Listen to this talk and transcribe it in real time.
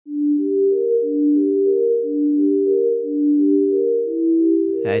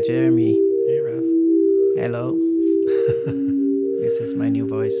Hi, Jeremy. Hey, Raf. Hello. This is my new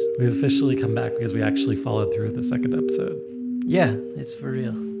voice. We've officially come back because we actually followed through with the second episode. Yeah, it's for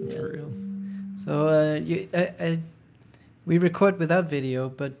real. It's for real. So we record without video,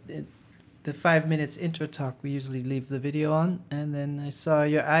 but the 5 minutes intro talk, we usually leave the video on. And then I saw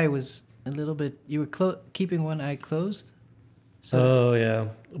your eye was a little bit, you were keeping one eye closed. So yeah.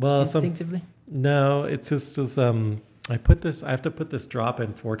 Well, instinctively? No, it's just as I have to put this drop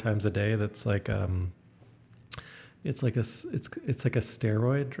in 4 times a day. That's like it's like a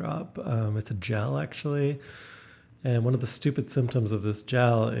steroid drop. It's a gel actually. And one of the stupid symptoms of this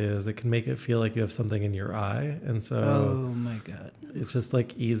gel is it can make it feel like you have something in your eye. And so oh my God. It's just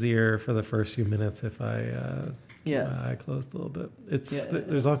like easier for the first few minutes if I keep my eye closed a little bit.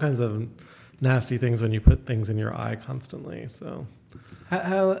 There's all kinds of nasty things when you put things in your eye constantly. So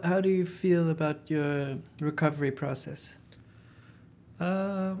how do you feel about your recovery process?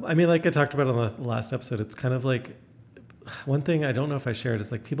 I mean, like I talked about on the last episode, it's kind of like one thing I don't know if I shared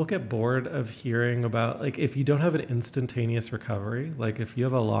is like people get bored of hearing about, like, if you don't have an instantaneous recovery, like if you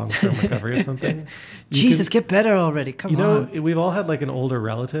have a long-term recovery or something, get better already. Come on. You know, we've all had like an older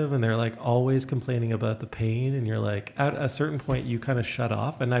relative and they're like always complaining about the pain, and you're like, at a certain point you kind of shut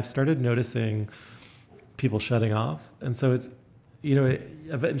off. And I've started noticing people shutting off. And so it's, you know,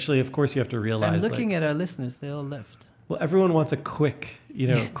 eventually, of course, you have to realize. I'm looking at our listeners; they all left. Well, everyone wants a quick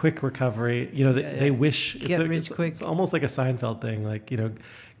recovery. You know, they wish get rich quick. It's almost like a Seinfeld thing, like, you know,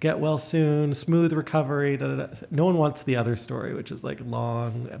 get well soon, smooth recovery. Da, da, da. No one wants the other story, which is like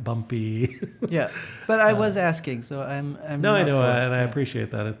long, bumpy. Yeah, but I was asking, so I'm. No, I know, and I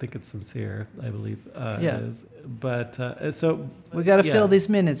appreciate that. I think it's sincere. I believe it is. But so we got to fill these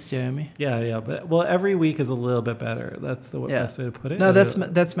minutes, Jeremy. Yeah. But every week is a little bit better. That's the best way to put it. No,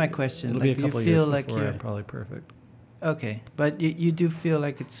 that's my question. It'll be a couple of years before I'm probably perfect. Okay, but you do feel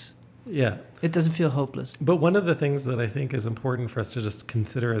like it's... Yeah. It doesn't feel hopeless. But one of the things that I think is important for us to just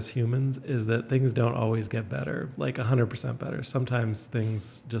consider as humans is that things don't always get better, like 100% better. Sometimes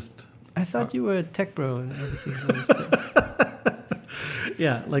things just... I thought you were a tech bro and everything's always better.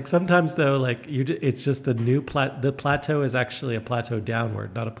 Yeah, like sometimes though, like it's just a new the plateau is actually a plateau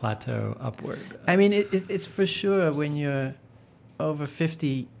downward, not a plateau upward. I mean, it's for sure when you're over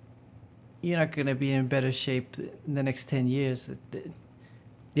 50... You're not going to be in better shape in the next 10 years.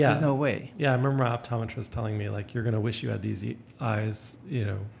 There's no way. Yeah, I remember my optometrist telling me, like, you're going to wish you had these eyes, you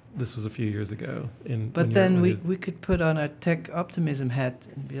know, this was a few years ago. But then we could put on a tech optimism hat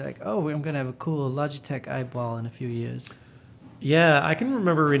and be like, oh, I'm going to have a cool Logitech eyeball in a few years. Yeah, I can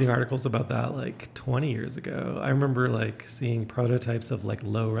remember reading articles about that like 20 years ago. I remember like seeing prototypes of like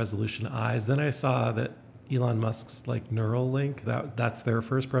low resolution eyes. Then I saw that Elon Musk's like Neuralink, that's their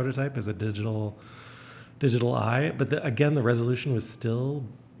first prototype, is a digital eye. But again, the resolution was still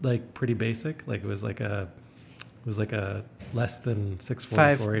like pretty basic. Like it was like a less than 640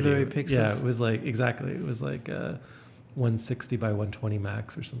 5 blurry pixels. Yeah, it was like exactly. It was like 160 by 120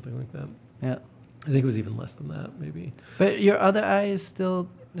 max or something like that. Yeah, I think it was even less than that, maybe. But your other eye is still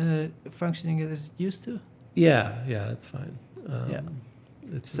functioning as it used to. Yeah, it's fine.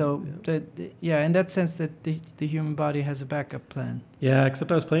 In that sense, that the human body has a backup plan. Yeah, except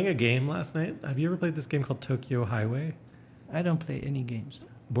I was playing a game last night. Have you ever played this game called Tokyo Highway? I don't play any games.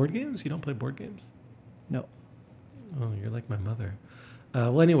 Board games? You don't play board games? No. Oh, you're like my mother.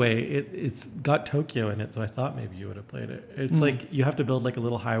 Well, anyway, it's got Tokyo in it, so I thought maybe you would have played it. It's like you have to build like a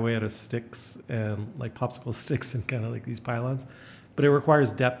little highway out of sticks and like popsicle sticks and kind of like these pylons. But it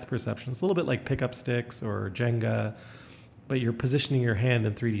requires depth perception. It's a little bit like pickup sticks or Jenga. But you're positioning your hand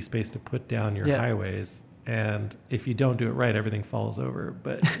in 3D space to put down your highways. And if you don't do it right, everything falls over.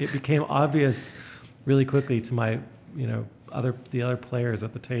 But it became obvious really quickly to my, you know, the other players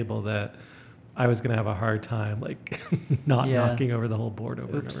at the table that I was going to have a hard time, like knocking over the whole board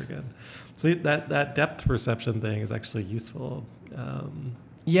over and over again. So that depth perception thing is actually useful.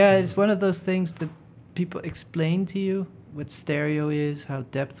 It's one of those things that people explain to you what stereo is, how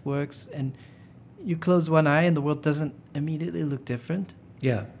depth works, and you close one eye and the world doesn't immediately look different.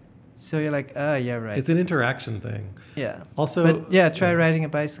 Yeah. So you're like, yeah, right. It's an interaction thing. Yeah. Also, but try riding a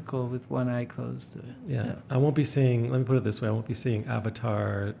bicycle with one eye closed. Yeah. I won't be seeing, let me put it this way, I won't be seeing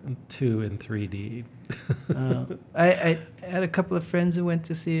Avatar 2 in 3D. I had a couple of friends who went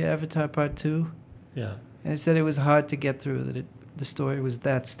to see Avatar Part 2. Yeah. And they said it was hard to get through, that the story was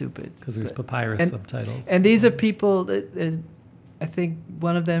that stupid. Because there's papyrus subtitles. And these are people that I think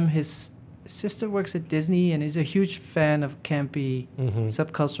one of them, his sister works at Disney and is a huge fan of campy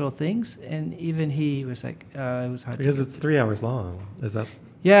subcultural things, and even he was like, it was hard because it's 3 hours long. Is that?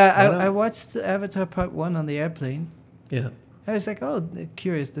 Yeah, I watched Avatar Part 1 on the airplane. Yeah. I was like, oh,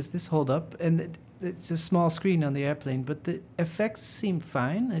 curious, does this hold up? And it's a small screen on the airplane, but the effects seemed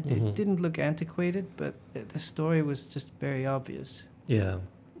fine. It didn't look antiquated, but the story was just very obvious. Yeah.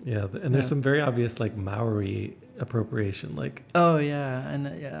 Yeah. And there's some very obvious like Maori appropriation, like. Oh, yeah.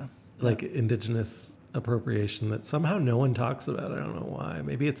 And like indigenous appropriation that somehow no one talks about. I don't know why.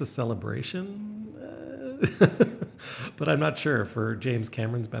 Maybe it's a celebration, but I'm not sure for James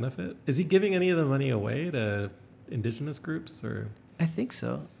Cameron's benefit. Is he giving any of the money away to indigenous groups or? I think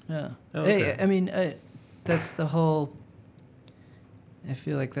so. Yeah. Oh, okay. I mean, that's the whole. I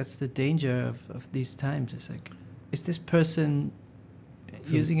feel like that's the danger of these times. It's like, is this person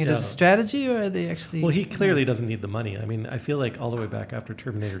using it as a strategy, or are they actually? Well, he clearly doesn't need the money. I mean, I feel like all the way back after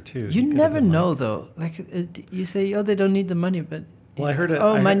Terminator 2. You never know, though. Like you say, oh, they don't need the money, but well, I heard like,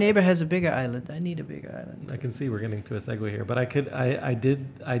 it. My neighbor has a bigger island. I need a bigger island. I can see we're getting to a segue here, but I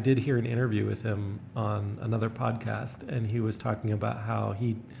did hear an interview with him on another podcast, and he was talking about how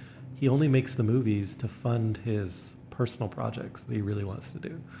he only makes the movies to fund his personal projects that he really wants to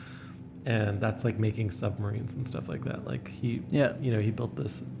do. And that's like making submarines and stuff like that. Like he built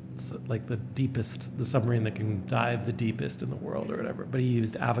this, like the submarine that can dive the deepest in the world or whatever. But he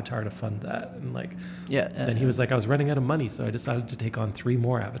used Avatar to fund that. And like, then he was like, I was running out of money, so I decided to take on 3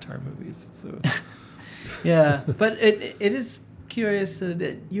 more Avatar movies. So, yeah, but it is curious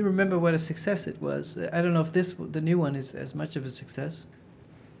that you remember what a success it was. I don't know if the new one is as much of a success.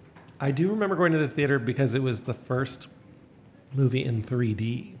 I do remember going to the theater because it was the first movie in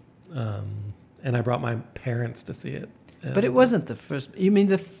 3D. And I brought my parents to see it. But it wasn't the first. You mean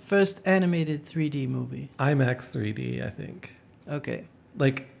the first animated 3D movie? IMAX 3D, I think. Okay.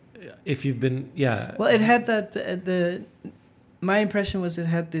 Like, if you've been, yeah. Well, it had that. My impression was it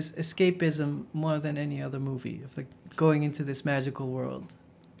had this escapism more than any other movie of like going into this magical world.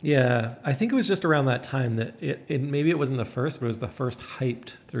 Yeah, I think it was just around that time that it maybe it wasn't the first, but it was the first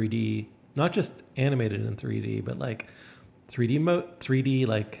hyped 3D, not just animated in 3D, but like 3D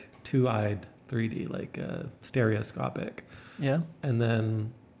like 2-eyed 3D, like stereoscopic. Yeah. And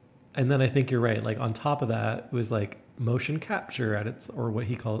then I think you're right. Like on top of that, it was like motion capture at its, or what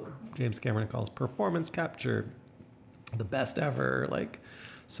James Cameron calls performance capture, the best ever. Like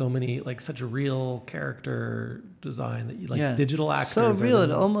so many, like such a real character design that you like digital actors. So real,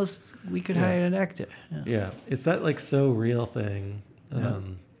 it almost we could hire an actor. Yeah, it's that like so real thing.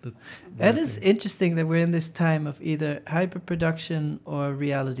 That is interesting that we're in this time of either hyper-production or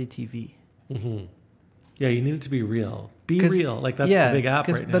reality TV. Mm-hmm. Yeah, you need it to be real. Be real. Like that's the big app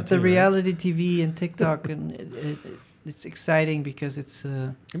right now. But the reality TV and TikTok, and it's exciting because it's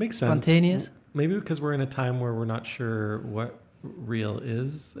it makes spontaneous. Sense. Maybe because we're in a time where we're not sure what real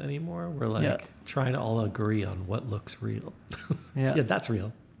is anymore. We're like trying to all agree on what looks real. Yeah, that's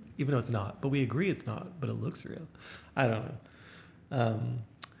real. Even though it's not. But we agree it's not, but it looks real. I don't know.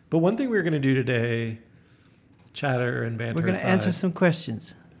 But one thing we're going to do today, chatter and banter. We're going to answer some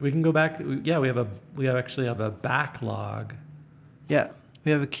questions. We can go back. Yeah, we actually have a backlog. Yeah,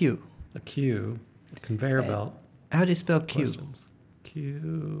 we have a queue. A queue, a conveyor belt. How do you spell queue? Questions.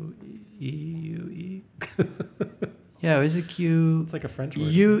 Q-E-U-E. Yeah, is it Q? It's like a French word.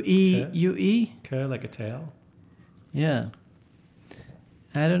 U-E-U-E? Que, like a tail. Yeah.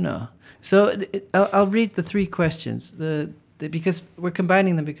 I don't know. So I'll read the 3 questions. Because we're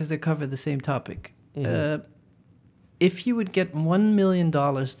combining them because they cover the same topic. Mm-hmm. If you would get $1 million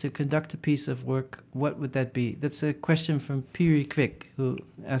to conduct a piece of work, what would that be? That's a question from Piri Quick, who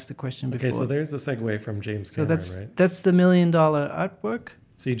asked the question before. Okay, so there's the segue from James Cameron, right? That's the $1 million artwork.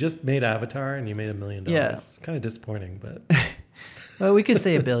 So you just made Avatar and you made $1 million. Yeah. Kind of disappointing, but... Well, we could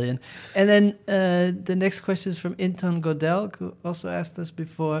say $1 billion. And then the next question is from Inton Godel, who also asked us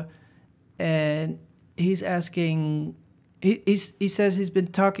before. And he's asking... He says he's been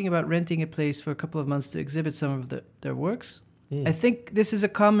talking about renting a place for a couple of months to exhibit some of their works. Mm. I think this is a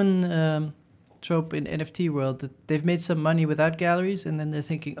common trope in NFT world, that they've made some money without galleries, and then they're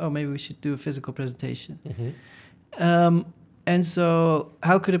thinking, oh, maybe we should do a physical presentation. Mm-hmm. And so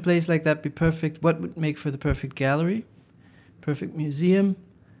how could a place like that be perfect? What would make for the perfect gallery? Perfect museum?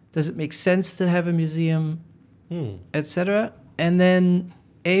 Does it make sense to have a museum? Etc. And then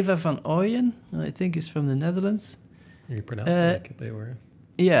Eva van Ooyen, I think is from the Netherlands. You pronounced it like they were.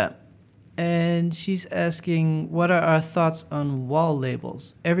 Yeah. And she's asking, what are our thoughts on wall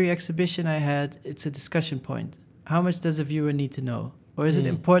labels? Every exhibition I had, it's a discussion point. How much does a viewer need to know? Or is it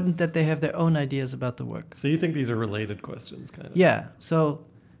important that they have their own ideas about the work? So you think these are related questions, kind of? Yeah. So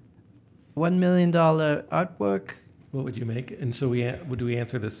 $1 million artwork. What would you make? And so would we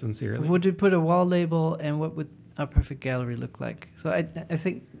answer this sincerely? Would we put a wall label, and what would our perfect gallery look like? So I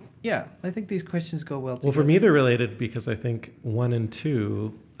think Yeah, I think these questions go well together. Well, for me, they're related because I think 1 and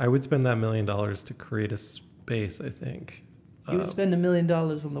 2, I would spend that $1 million to create a space, I think. You would spend $1 million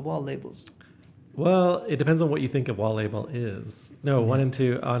on the wall labels. Well, it depends on what you think a wall label is. No, 1 and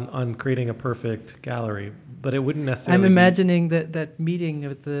 2 on creating a perfect gallery, but it wouldn't necessarily. I'm imagining that meeting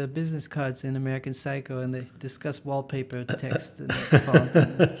with the business cards in American Psycho, and they discuss wallpaper text and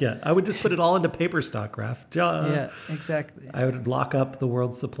font. Yeah, I would just put it all into paper stock, Raph. Yeah, exactly. I would lock up the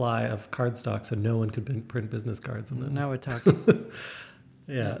world's supply of cardstock so no one could print business cards. And then now we're talking.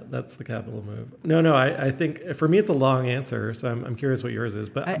 Yeah, that's the capital move. No, I think for me it's a long answer, so I'm curious what yours is.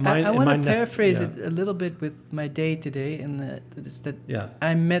 But I want to paraphrase it a little bit with my day today, and that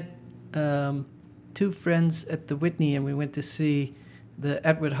I met 2 friends at the Whitney, and we went to see the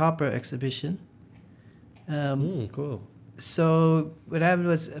Edward Hopper exhibition. Cool. So what happened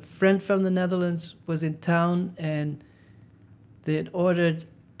was a friend from the Netherlands was in town, and they had ordered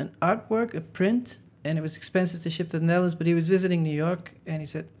an artwork, a print. And it was expensive to ship to the Netherlands, but he was visiting New York, and he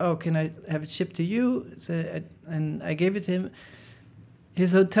said, "Oh, can I have it shipped to you?" And I gave it to him.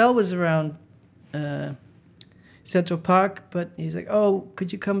 His hotel was around Central Park, but he's like, "Oh,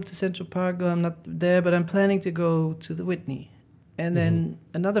 could you come to Central Park?" "Oh, I'm not there, but I'm planning to go to the Whitney." And then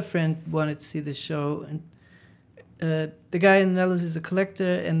another friend wanted to see the show, and the guy in the Netherlands is a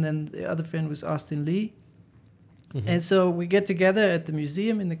collector, and then the other friend was Austin Lee. And so we get together at the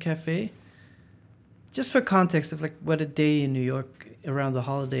museum in the cafe. Just for context of like what a day in New York around the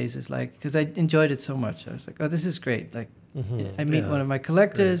holidays is like, because I enjoyed it so much. I was like, "Oh, this is great!" Like, I meet one of my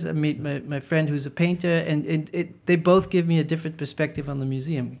collectors, I meet my friend who's a painter, and they both give me a different perspective on the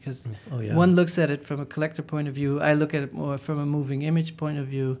museum, because one looks at it from a collector point of view, I look at it more from a moving image point of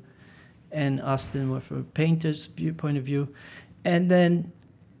view, and Austin more from a painter's point of view. And then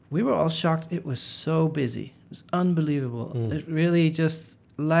we were all shocked. It was so busy. It was unbelievable. It really just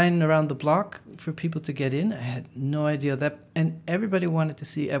line around the block for people to get in. I had no idea that, and everybody wanted to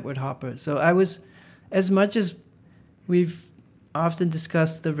see Edward Hopper. So I was, as much as we've often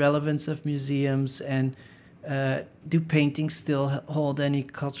discussed the relevance of museums and do paintings still hold any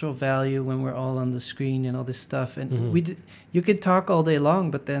cultural value when we're all on the screen and all this stuff, and you could talk all day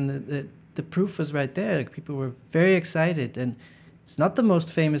long, but then the proof was right there. Like, people were very excited, and it's not the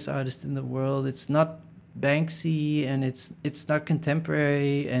most famous artist in the world. It's not Banksy, and it's not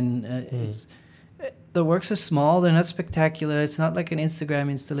contemporary, and it's the works are small. They're not spectacular. It's not like an Instagram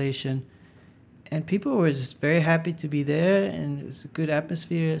installation, and people were just very happy to be there, and it was a good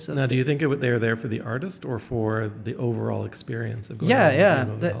atmosphere. So now, do you think they were there for the artist or for the overall experience of going? Yeah.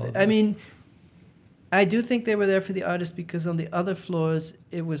 I mean, I do think they were there for the artist, because on the other floors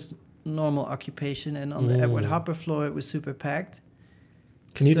it was normal occupation, and on the Edward Hopper floor it was super packed.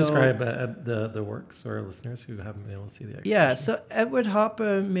 Can you describe the works for our listeners who haven't been able to see the exhibition? Yeah, so Edward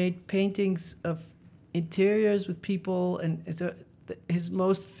Hopper made paintings of interiors with people, and his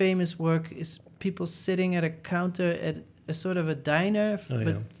most famous work is people sitting at a counter at a sort of a diner,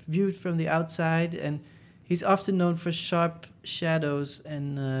 but viewed from the outside, and he's often known for sharp shadows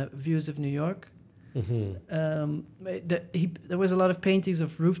and views of New York. There was a lot of paintings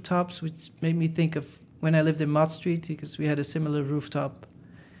of rooftops, which made me think of when I lived in Mott Street, because we had a similar rooftop.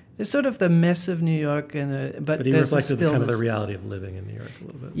 It's sort of the mess of New York, but he reflected kind of the reality of living in New York a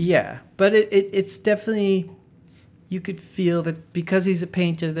little bit. Yeah, but it's definitely, you could feel that because he's a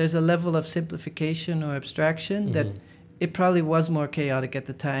painter, there's a level of simplification or abstraction that it probably was more chaotic at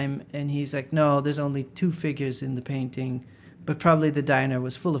the time. And he's like, no, there's only 2 figures in the painting, but probably the diner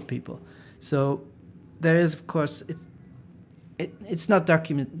was full of people. So there is, of course, it's not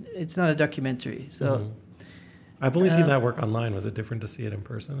a documentary. So. I've only seen that work online. Was it different to see it in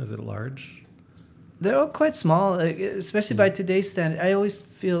person? Is it large? They're all quite small, especially by today's standard. I always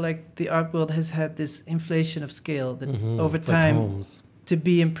feel like the art world has had this inflation of scale that over time, like to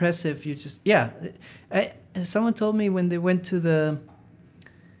be impressive, you just someone told me when they went to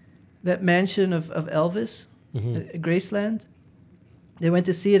that mansion of Elvis, Graceland, they went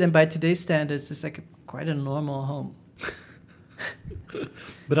to see it, and by today's standards, it's like quite a normal home.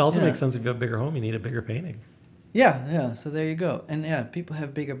 But it also makes sense if you have a bigger home, you need a bigger painting. Yeah. So there you go. And people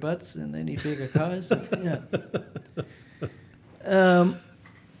have bigger butts and they need bigger cars.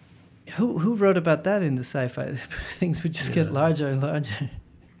 Who wrote about that in the sci-fi? Things would just get larger and larger.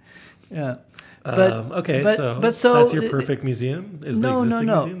 Yeah. So that's your perfect museum? Is the existing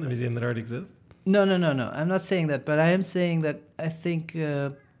museum the museum that already exists? No. I'm not saying that, but I am saying that I think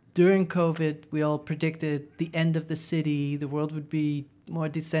during COVID, we all predicted the end of the city. The world would be more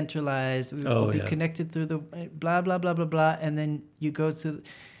decentralized. We would all be connected through the blah, blah, blah, blah, blah. And then you go to...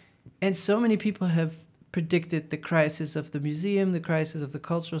 And so many people have predicted the crisis of the museum, the crisis of the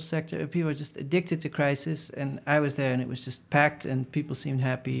cultural sector. People are just addicted to crisis, and I was there, and it was just packed, and people seemed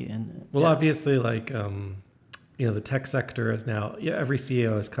happy. And well, obviously, like the tech sector is now. Yeah, every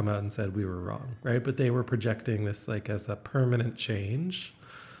CEO has come out and said we were wrong, right? But they were projecting this like as a permanent change.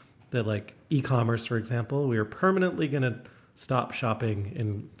 That like e-commerce, for example, we are permanently going to stop shopping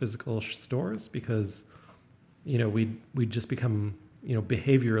in physical stores because we just become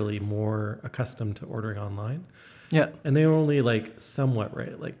behaviorally more accustomed to ordering online. Yeah. And they were only like somewhat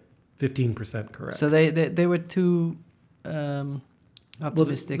right, like 15% correct. So they were too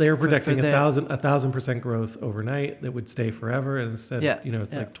optimistic. Well, they were predicting 1,000% growth overnight that would stay forever, and instead,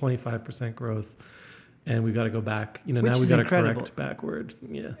 it's like 25% growth, and we got to go back. Now we got to correct backward.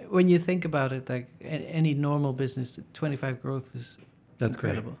 Yeah. When you think about it, like any normal business, 25 growth is. That's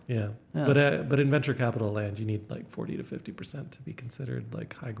incredible. Great. Yeah. But in venture capital land, you need like 40 to 50% to be considered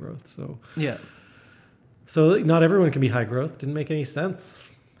like high growth. So So not everyone can be high growth. Didn't make any sense.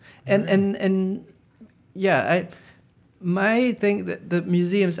 My thing that the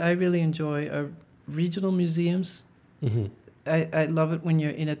museums I really enjoy are regional museums. Mm-hmm. I love it when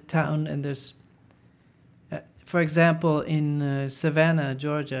you're in a town and there's, for example, in Savannah,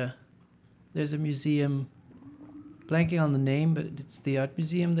 Georgia, there's a museum. Blanking on the name, but it's the art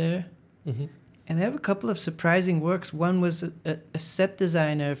museum there. Mm-hmm. And they have a couple of surprising works. One was a set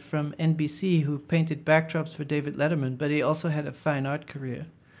designer from NBC who painted backdrops for David Letterman, but he also had a fine art career.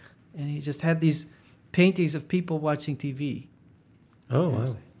 And he just had these paintings of people watching TV. Oh,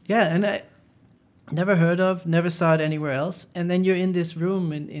 wow. Yeah, and I never saw it anywhere else. And then you're in this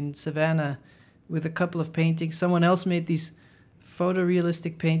room in Savannah with a couple of paintings. Someone else made these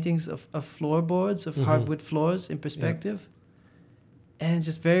photorealistic paintings of floorboards, of hardwood floors in perspective. And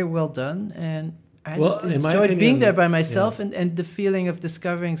just very well done. And I just enjoyed being there by myself and the feeling of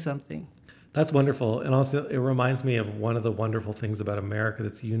discovering something. That's wonderful. And also it reminds me of one of the wonderful things about America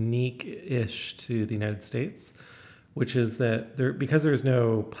that's unique-ish to the United States, which is that because there's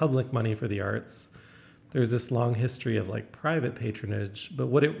no public money for the arts, there's this long history of like private patronage. But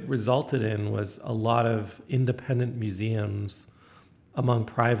what it resulted in was a lot of independent museums among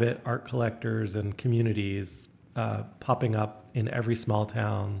private art collectors and communities popping up in every small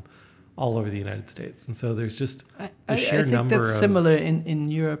town all over the United States. And so there's just a sheer number of... I think that's similar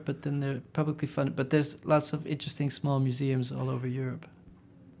in Europe, but then they're publicly funded. But there's lots of interesting small museums all over Europe.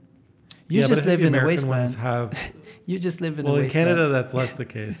 You just live in a wasteland. You just live in a wasteland. Well, in Canada, that's less the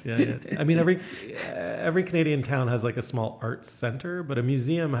case. Yeah. I mean, every Canadian town has like a small arts center, but a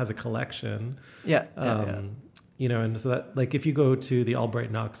museum has a collection. Yeah. And so that, like, if you go to the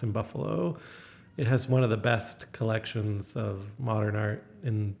Albright Knox in Buffalo, it has one of the best collections of modern art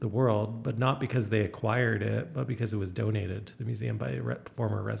in the world, but not because they acquired it, but because it was donated to the museum by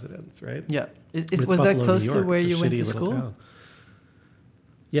former residents, right? Yeah. Was Buffalo, that close New to York. where It's you went to shitty little school? town.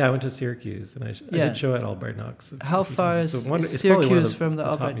 Yeah, I went to Syracuse, and I did show at Albright Knox. How far is Syracuse from the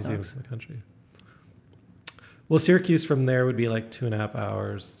Albright Knox? Museums in the country. Well, Syracuse from there would be like 2.5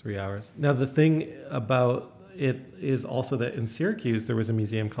 hours, 3 hours. Now, the thing about it is also that in Syracuse, there was a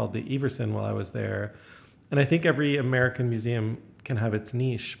museum called the Everson while I was there. And I think every American museum can have its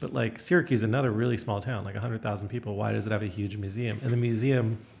niche, but like Syracuse, another really small town, like 100,000 people. Why does it have a huge museum? And the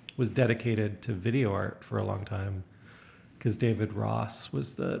museum was dedicated to video art for a long time because David Ross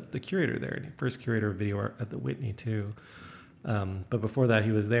was the curator there, and first curator of video art at the Whitney too. But before that,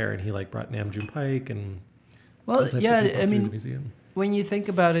 he was there, and he like brought Nam June Paik and I mean, when you think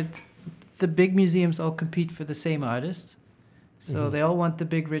about it, the big museums all compete for the same artists. So they all want the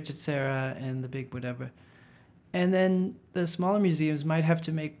big Richard Serra and the big whatever. And then the smaller museums might have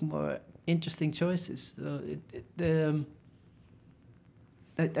to make more interesting choices. So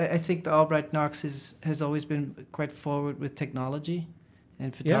I think the Albright Knox has always been quite forward with technology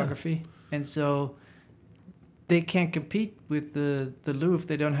and photography. And so they can't compete with the Louvre.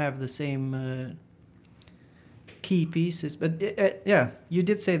 They don't have the same... key pieces, but you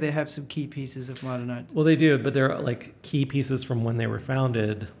did say they have some key pieces of modern art. Well, they do, but they're like key pieces from when they were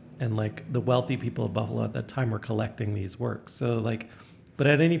founded, and like the wealthy people of Buffalo at that time were collecting these works. So like, but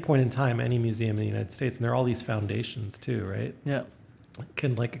at any point in time, any museum in the United States, and there are all these foundations too, right? Yeah,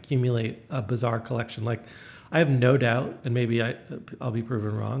 can like accumulate a bizarre collection. Like, I have no doubt, and maybe I'll be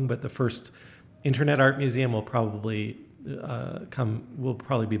proven wrong, but the first internet art museum will probably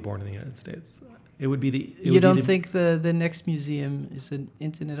be born in the United States. It would be the... You don't think the next museum is an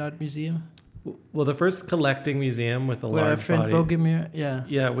internet art museum? Well, the first collecting museum with a large body... Where our friend Bogomir,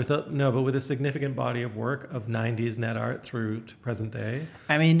 Yeah, with a significant body of work of 90s net art through to present day.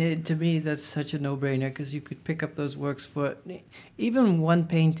 I mean, to me, that's such a no-brainer, because you could pick up those works for... Even one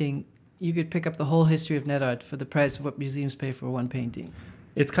painting, you could pick up the whole history of net art for the price of what museums pay for one painting.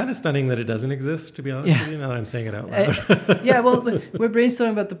 It's kind of stunning that it doesn't exist, to be honest with you, now that I'm saying it out loud. Well, we're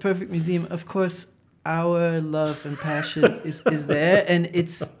brainstorming about the perfect museum. Of course, our love and passion is there, and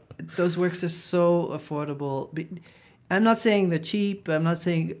those works are so affordable. I'm not saying they're cheap. I'm not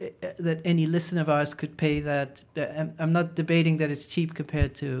saying that any listener of ours could pay that. I'm not debating that it's cheap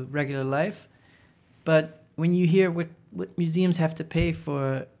compared to regular life. But when you hear what museums have to pay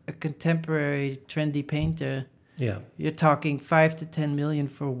for a contemporary trendy painter, yeah, you're talking 5 to 10 million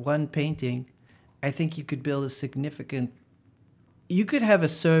for one painting. I think you could build a significant. You could have a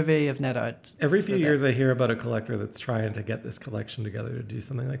survey of net art. Every few years I hear about a collector that's trying to get this collection together to do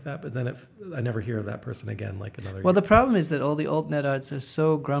something like that, but then I never hear of that person again, like another year. Well, the problem is that all the old net arts are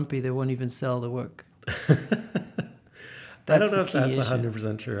so grumpy they won't even sell the work. I don't know if that's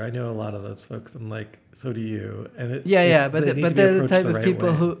 100% true. I know a lot of those folks. I'm like, so do you. And but they're the type of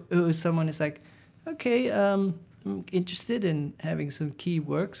people who someone is like, okay, I'm interested in having some key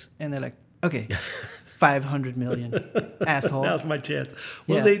works, and they're like, okay, 500 million, asshole. Now's my chance.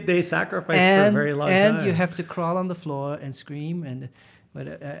 Well, they sacrificed for a very long time. And you have to crawl on the floor and scream,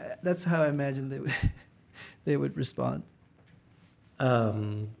 but that's how I imagine they would respond.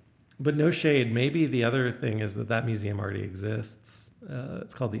 But no shade. Maybe the other thing is that museum already exists.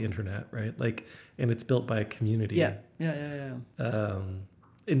 It's called the internet, right? Like, and it's built by a community. Yeah.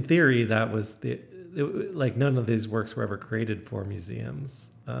 In theory, that was like none of these works were ever created for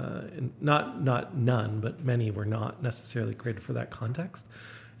museums. Not none, but many were not necessarily created for that context.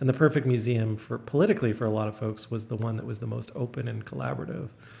 And the perfect museum politically for a lot of folks was the one that was the most open and collaborative.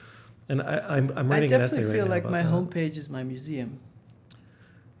 And I'm writing an essay right now. I definitely feel like my homepage is my museum.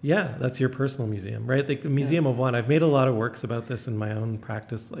 Yeah, that's your personal museum, right? Like the Museum of One. I've made a lot of works about this in my own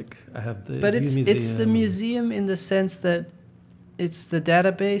practice. Like I have the But it's the museum in the sense that it's the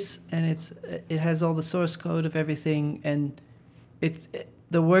database, and it has all the source code of everything, and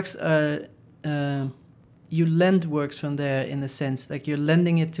the works are you lend works from there in the sense like you're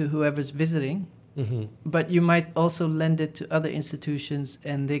lending it to whoever's visiting, but you might also lend it to other institutions,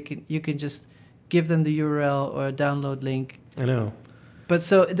 and you can just give them the URL or a download link. I know. But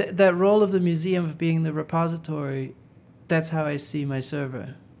so that role of the museum of being the repository, that's how I see my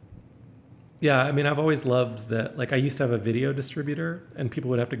server. Yeah, I mean, I've always loved that. Like, I used to have a video distributor, and people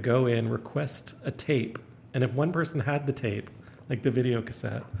would have to go in, request a tape, and if one person had the tape, like the video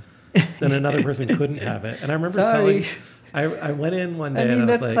cassette, then another person couldn't have it. And I remember selling. I went in one day. I mean, and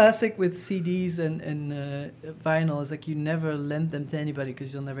that's like, classic with CDs and vinyl. It's like you never lend them to anybody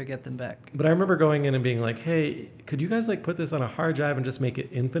because you'll never get them back. But I remember going in and being like, "Hey, could you guys like put this on a hard drive and just make it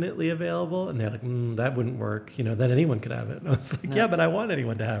infinitely available?" And they're like, "That wouldn't work. You know, then anyone could have it." And I was like, "Yeah, but I want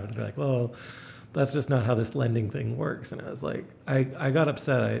anyone to have it." And they're like, "Well, that's just not how this lending thing works." And I was like, I got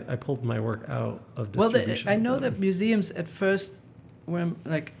upset. I pulled my work out of distribution. Well, I know that museums at first were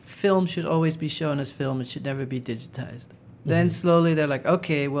like, film should always be shown as film. It should never be digitized. Then slowly they're like,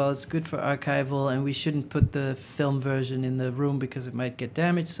 okay, well, it's good for archival, and we shouldn't put the film version in the room because it might get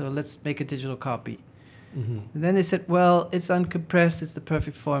damaged, so let's make a digital copy. And then they said, well, it's uncompressed, it's the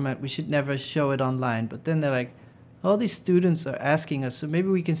perfect format, we should never show it online. But then they're like, all these students are asking us, so maybe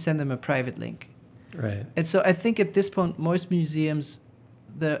we can send them a private link. Right. And so I think at this point, most museums,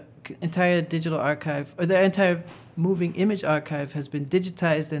 the entire digital archive, or the entire moving image archive has been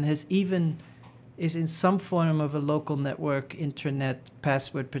digitized and is in some form of a local network, intranet,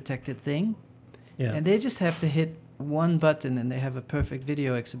 password-protected thing. Yeah. And they just have to hit one button and they have a perfect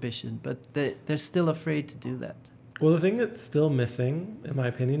video exhibition, but they're still afraid to do that. Well, the thing that's still missing, in my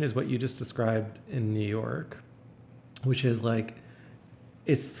opinion, is what you just described in New York, which is like,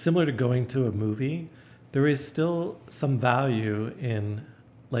 it's similar to going to a movie. There is still some value in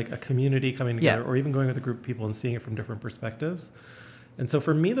like a community coming together, or even going with a group of people and seeing it from different perspectives. And so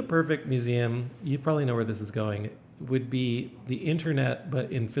for me, the perfect museum, you probably know where this is going, would be the internet, but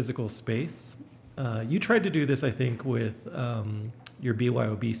in physical space. You tried to do this, I think, with your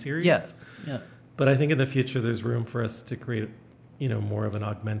BYOB series. Yeah. But I think in the future, there's room for us to create, more of an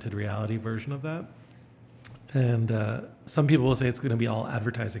augmented reality version of that. And some people will say it's going to be all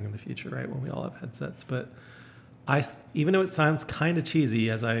advertising in the future, right? When we all have headsets. But even though it sounds kind of cheesy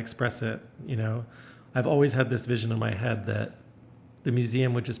as I express it, I've always had this vision in my head that the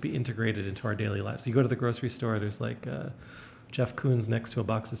museum would just be integrated into our daily lives. You go to the grocery store, there's like Jeff Koons next to a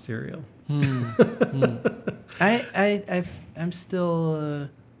box of cereal.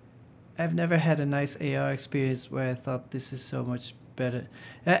 I've never had a nice AR experience where I thought this is so much better.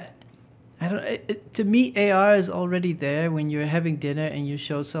 To me, AR is already there when you're having dinner and you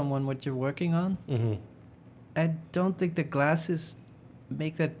show someone what you're working on. I don't think the glasses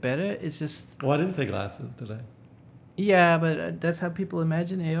make that better. It's just Well, I didn't say glasses, did I? yeah, but that's how people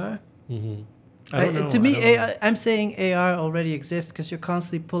imagine AR. Mm-hmm. I don't know. To me, I don't know. I'm saying AR already exists because you're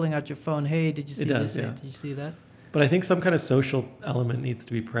constantly pulling out your phone. Hey, did you see does, this? Hey, yeah. did you see that? But I think some kind of social element needs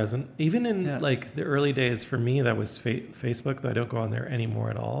to be present. Even in Yeah. like the early days for me, that was Facebook, though I don't go on there anymore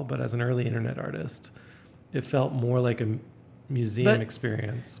at all. But as an early internet artist, it felt more like a museum But-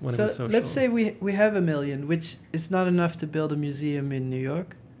 experience when it So was social. let's say we have 1 million, which is not enough to build a museum in New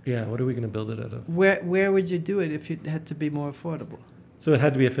York. Yeah, what are we going to build it out of? Where would you do it if it had to be more affordable? So it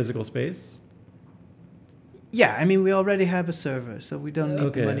had to be a physical space? Yeah, I mean, we already have a server, so we don't need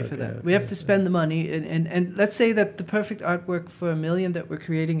Okay, the money for okay, that. We have okay, to spend the money, and let's say that the perfect artwork for 1 million that we're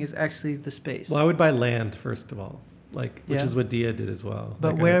creating is actually the space. Well, I would buy land, first of all, like which Yeah. is what Dia did as well.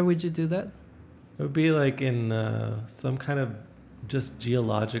 But Like, where would you do that? it would be like in some kind of just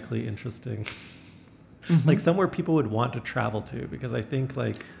geologically interesting, like somewhere people would want to travel to, because I think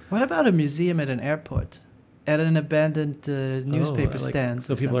like What about a museum at an airport, at an abandoned newspaper like, stand?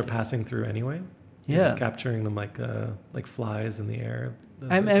 so people are passing through anyway. You're Yeah, just capturing them like flies in the air.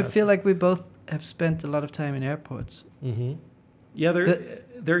 I feel like we both have spent a lot of time in airports. Mm-hmm. Yeah, they're The-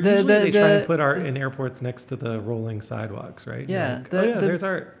 usually they try and the- put art in airports next to the rolling sidewalks, right? You're Yeah, like, the- oh yeah, the- there's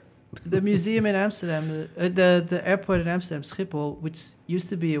art. The museum in Amsterdam, the airport in Amsterdam, Schiphol, which used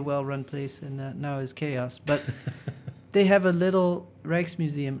to be a well-run place and now is chaos, but they have a little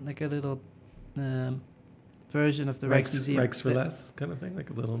Rijksmuseum, like a little version of the Rijksmuseum. Rijks for less kind of thing, like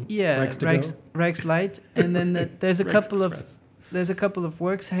a little Yeah, Rijks to go. Rijkslight, and then there's a couple of Rijksexpress. there's a couple of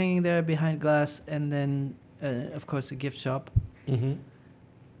works hanging there behind glass, and then of course a gift shop. Mm-hmm.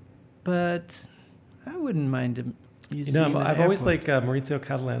 But I wouldn't mind a You museum. know, in I've an always airport. like Maurizio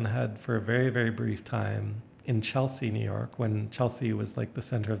Catalan had for a very, very brief time in Chelsea, New York, when Chelsea was like the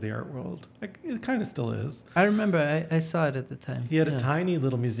center of the art world. Like it kind of still is. I remember I saw it at the time. He had Yeah. a tiny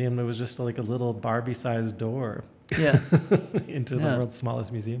little museum that was just like a little Barbie-sized door Yeah. into the Yeah. world's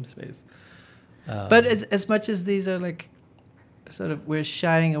smallest museum space. But as much as these are like, sort of, we're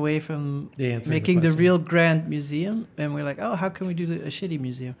shying away from the answer making the real grand museum, and we're like, oh, how can we do a shitty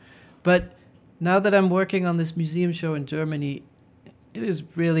museum? But now that I'm working on this museum show in Germany, it is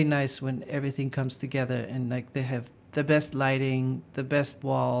really nice when everything comes together and like they have the best lighting, the best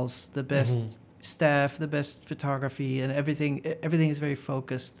walls, the best Mhm. staff, the best photography, and everything. Everything is very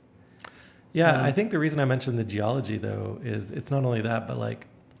focused. Yeah, I think the reason I mentioned the geology though is it's not only that, but like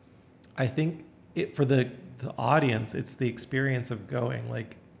I think it for the audience, it's the experience of going.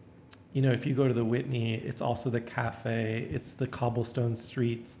 Like, you know, if you go to the Whitney, it's also the cafe, it's the cobblestone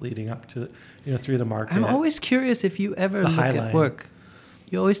streets leading up to, you know, through the market. I'm always curious if you ever It's the look High at Line. work.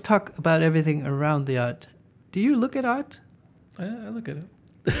 You always talk about everything around the art. Do you look at art? I look at it.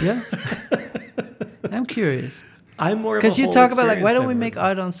 Yeah. I'm curious. I'm more of a Because you whole talk about like, why experience don't we type make person.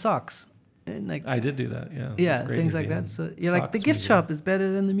 art on socks? And like, I did do that, yeah. yeah, It's a great things like museum. that. So you're like, the Socks gift museum. shop is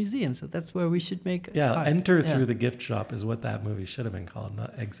better than the museum. So that's where we should make Yeah, art. enter Yeah. through the gift shop is what that movie should have been called,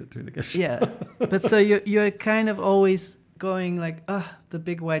 not exit through the gift shop. Yeah. But so you're kind of always going like, the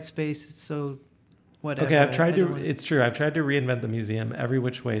big white space is so whatever. Okay, I've tried I to. don't wanna-" It's true. I've tried to reinvent the museum every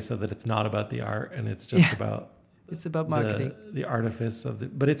which way so that it's not about the art and it's just Yeah. about It's about marketing. the artifice of the.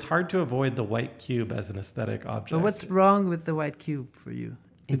 But it's hard to avoid the white cube as an aesthetic object. But what's wrong with the white cube for you?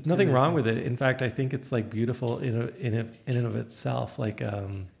 It's nothing wrong with it. In fact, I think it's like beautiful in and of itself. Like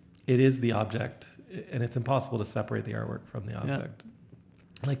it is the object, and it's impossible to separate the artwork from the object.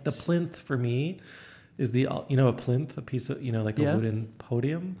 Like the plinth for me is a plinth, a piece of like a Yeah. wooden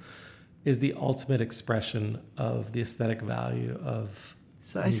podium, is the ultimate expression of the aesthetic value of.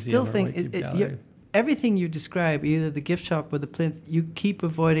 So a I museum still or think white cube it, gallery. everything you describe, either the gift shop or the plinth, you keep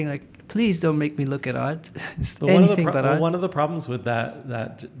avoiding like, please don't make me look at art. It's But anything but art. one of the problems with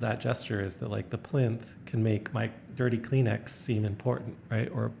that gesture is that like the plinth can make my dirty Kleenex seem important, right?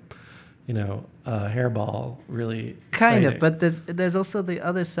 Or, a hairball really Kind of, exciting. but there's also the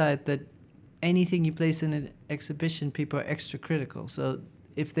other side that anything you place in an exhibition, people are extra critical. So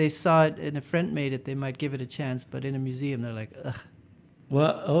if they saw it and a friend made it, they might give it a chance. But in a museum, they're like, ugh.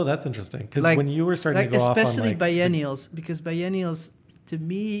 Well, that's interesting because Like- when you were starting Like to go off on especially like biennials, because biennials, to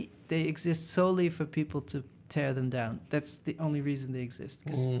me, they exist solely for people to tear them down. That's the only reason they exist.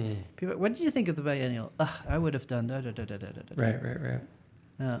 'Cause people, what do you think of the biennial? Ugh, I would have done da da da da da da. right.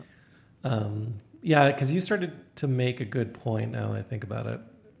 Yeah. Yeah, because you started to make a good point. Now that I think about it,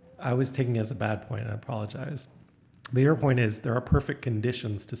 I was taking it as a bad point. And I apologize. But your point is there are perfect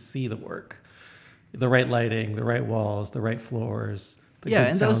conditions to see the work, the right lighting, the right walls, the right floors. The Yeah, good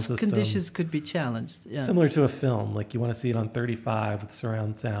and sound those system. conditions could be challenged. Yeah. Similar to a film, like you want to see it on 35 with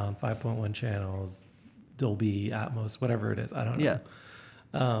surround sound, 5.1 channels, Dolby Atmos, whatever it is. I don't know. Yeah.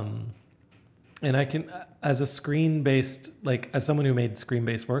 And I can, as a screen-based, like as someone who made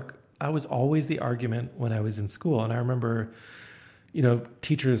screen-based work, I was always the argument when I was in school. And I remember,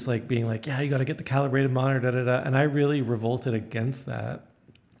 teachers like being like, yeah, you got to get the calibrated monitor, da, da, da. And I really revolted against that.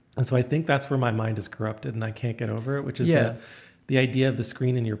 And so I think that's where my mind is corrupted and I can't get over it, which is the idea of the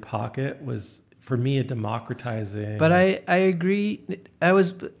screen in your pocket was, for me, a democratizing. But I agree. I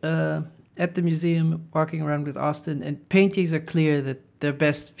was at the museum walking around with Austin, and paintings are clear that they're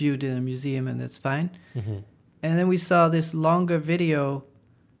best viewed in a museum, and that's fine. Mm-hmm. And then we saw this longer video.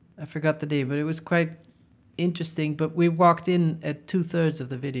 I forgot the name, but it was quite interesting. But we walked in at 2/3 of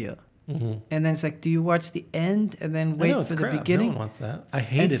the video. Mm-hmm. And then it's like, do you watch the end and then wait for the beginning? No one wants that. I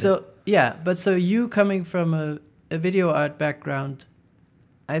hated it. Yeah, but so you coming from a video art background,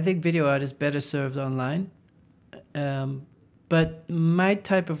 I think video art is better served online. But my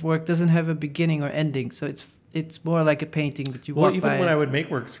type of work doesn't have a beginning or ending, so it's more like a painting that you walk by. Well, even when I would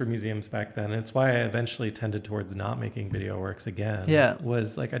make works for museums back then, it's why I eventually tended towards not making video works again. Yeah.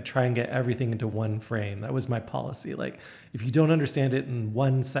 Was like I'd try and get everything into one frame. That was my policy. Like, if you don't understand it in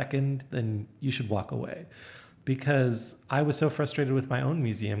 1 second, then you should walk away. Because I was so frustrated with my own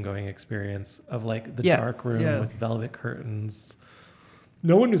museum going experience of like the dark room with velvet curtains.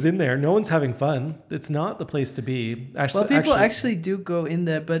 No one is in there. No one's having fun. It's not the place to be. People actually do go in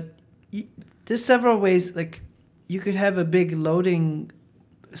there, but there's several ways. Like, you could have a big loading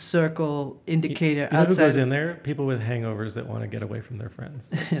circle indicator outside. Who goes in there? People with hangovers that want to get away from their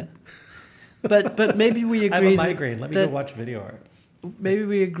friends. Yeah. But maybe we agree. I have a migraine. Let me go watch video art. Maybe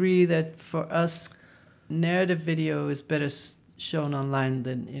we agree that for us, narrative video is better shown online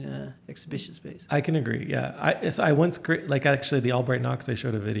than in a exhibition space. I can agree. Yeah, I once actually the Albright Knox, I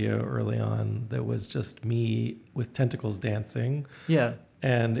showed a video early on that was just me with tentacles dancing. Yeah,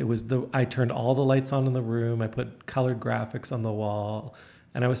 and it was I turned all the lights on in the room. I put colored graphics on the wall,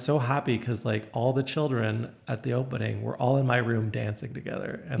 and I was so happy because like all the children at the opening were all in my room dancing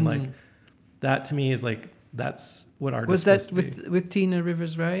together, and like that to me is like that's what art is supposed to be. Was that with Tina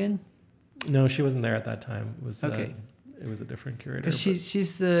Rivers Ryan? No, she wasn't there at that time. It was okay. It was a different curator. Because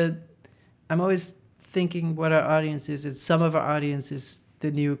she's I'm always thinking what our audience is. And some of our audience is the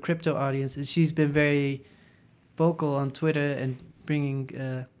new crypto audience. And she's been very vocal on Twitter and bringing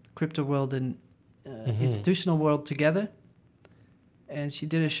crypto world and institutional world together. And she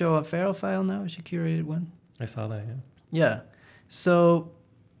did a show on Ferrophile now. She curated one. I saw that, yeah. Yeah. So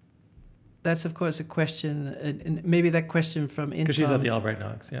that's, of course, a question. And maybe that question from Intron. Because she's at the Albright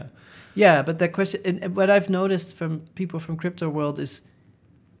Knox, yeah. Yeah, but that question, and what I've noticed from people from crypto world is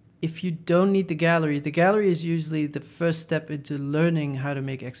if you don't need the gallery is usually the first step into learning how to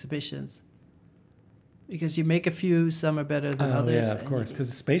make exhibitions. Because you make a few, some are better than others. Yeah, of course,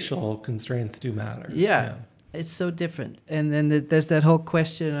 because spatial constraints do matter. Yeah, it's so different. And then there's that whole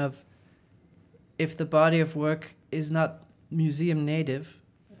question of if the body of work is not museum native,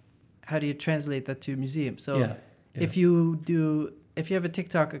 how do you translate that to a museum? So if you have a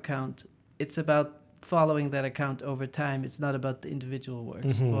TikTok account, it's about following that account over time. It's not about the individual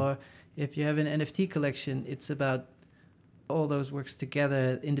works. Mm-hmm. Or if you have an NFT collection, it's about all those works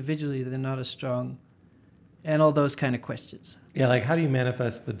together individually. They're not as strong. And all those kind of questions. Yeah, like how do you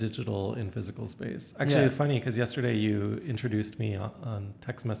manifest the digital in physical space? Actually, it's funny because yesterday you introduced me on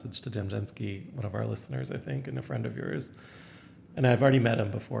text message to Demjensky, one of our listeners, I think, and a friend of yours. And I've already met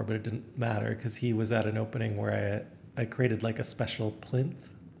him before, but it didn't matter because he was at an opening where I created like a special plinth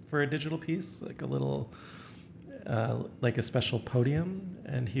for a digital piece, like a little, like a special podium.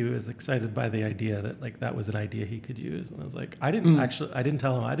 And he was excited by the idea that like that was an idea he could use. And I was like, I didn't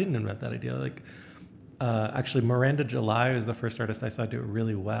tell him I didn't invent that idea. Like, actually, Miranda July was the first artist I saw do it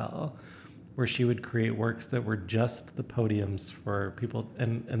really well, where she would create works that were just the podiums for people,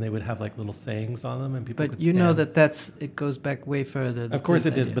 and they would have like little sayings on them, and people. But you know it goes back way further. Of course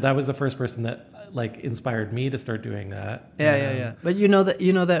it does, but that was the first person that like inspired me to start doing that. Yeah. But you know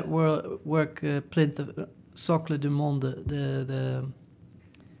that work plinth of Socle du Monde,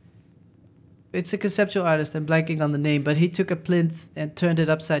 it's a conceptual artist. I'm blanking on the name, but he took a plinth and turned it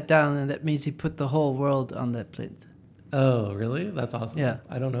upside down, and that means he put the whole world on that plinth. Oh, really? That's awesome. Yeah.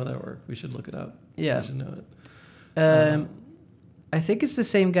 I don't know that work. We should look it up. Yeah. We should know it. I think it's the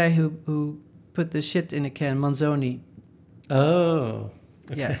same guy who put the shit in a can, Manzoni. Oh.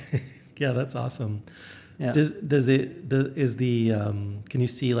 Okay. Yeah. Yeah, that's awesome. Yeah. Can you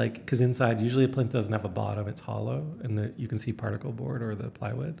see like, because inside usually a plinth doesn't have a bottom, it's hollow, and you can see particle board or the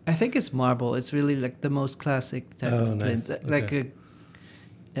plywood? I think it's marble. It's really like the most classic type of nice. plinth. Okay.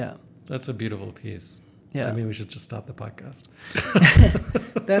 Yeah. That's a beautiful piece. Yeah. I mean, we should just stop the podcast.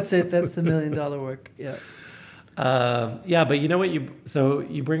 That's it. That's the $1 million work. Yeah. Yeah, but you know what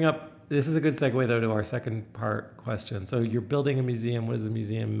you bring up. This is a good segue though to our second part question. So you're building a museum. What is a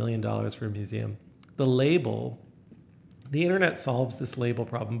museum? $1 million for a museum. The label, the internet solves this label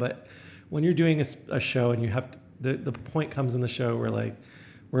problem. But when you're doing a show and you have to, the point comes in the show where like,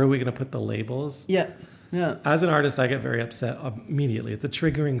 where are we going to put the labels? Yeah. Yeah. As an artist, I get very upset immediately. It's a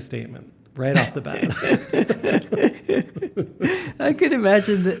triggering statement right off the bat. I could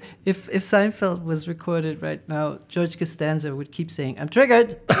imagine that if Seinfeld was recorded right now, George Costanza would keep saying, I'm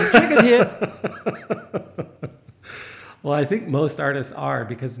triggered here. Well, I think most artists are,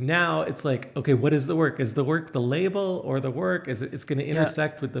 because now it's like, okay, what is the work? Is the work the label or the work? It's going to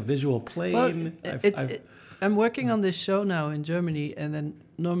intersect with the visual plane? Well, I'm working on this show now in Germany, and then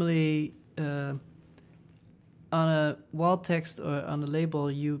normally on a wall text or on a label,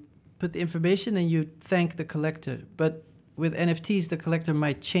 you put the information and you thank the collector. But with NFTs, the collector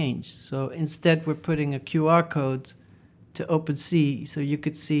might change. So instead, we're putting a QR code to OpenSea, so you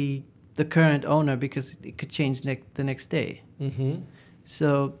could see the current owner, because it could change the next day. Mm-hmm.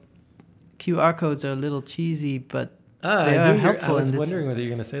 So QR codes are a little cheesy, but they are helpful. I was wondering whether you're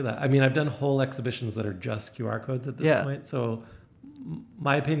going to say that. I mean, I've done whole exhibitions that are just QR codes at this point. So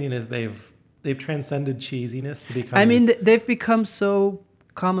my opinion is they've transcended cheesiness to become... I mean, they've become so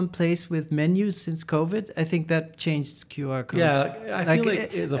commonplace with menus since COVID. I think that changed QR codes. Yeah, I feel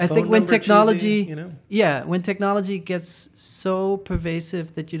like is a phone I think when number technology, cheesy, you know? Yeah, when technology gets so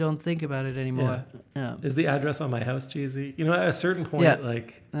pervasive that you don't think about it anymore. Yeah. Is the address on my house cheesy? You know, at a certain point,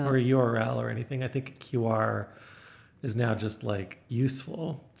 or a URL or anything, I think QR is now just like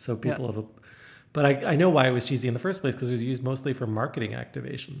useful. So people have but I know why it was cheesy in the first place, because it was used mostly for marketing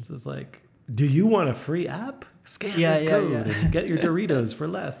activations. It's like, do you want a free app? Scan this code and get your Doritos for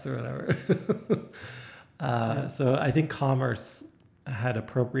less or whatever. So I think commerce had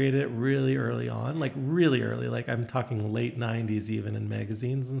appropriated it really early on, like really early. Like I'm talking late 90s even, in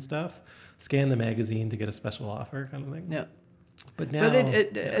magazines and stuff. Scan the magazine to get a special offer kind of thing. Yeah. But now...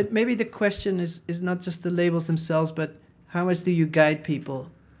 But maybe the question is not just the labels themselves, but how much do you guide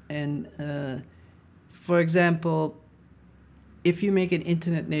people? And for example, if you make an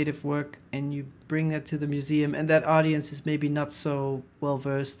internet native work and you bring that to the museum, and that audience is maybe not so well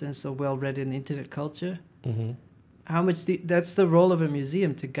versed and so well read in internet culture, how much that's the role of a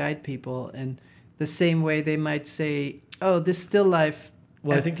museum, to guide people. And the same way they might say, oh, this still life,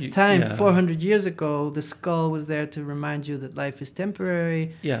 well, at the time 400 years ago, the skull was there to remind you that life is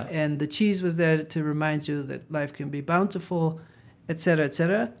temporary, and the cheese was there to remind you that life can be bountiful, etc.,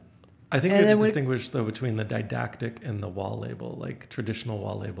 etc. I think we have to distinguish, though, between the didactic and the wall label. Like traditional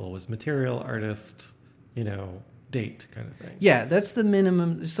wall label was material, artist, date kind of thing. Yeah, that's the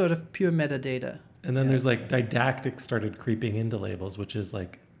minimum, sort of pure metadata. And then there's like didactic started creeping into labels, which is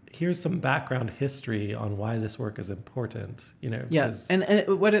like, here's some background history on why this work is important. Yeah, and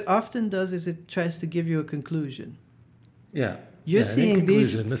what it often does is it tries to give you a conclusion. Yeah. You're seeing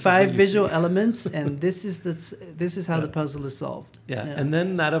these 5 visual elements, and this is how the puzzle is solved. Yeah, and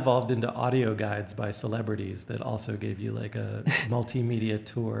then that evolved into audio guides by celebrities that also gave you like a multimedia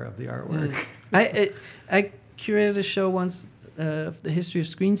tour of the artwork. I curated a show once of the history of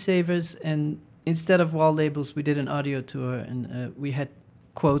screensavers, and instead of wall labels, we did an audio tour, and we had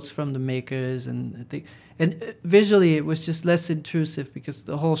quotes from the makers, and visually it was just less intrusive because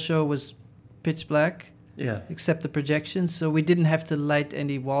the whole show was pitch black. Yeah. Except the projections, so we didn't have to light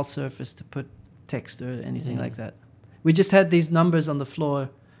any wall surface to put text or anything like that. We just had these numbers on the floor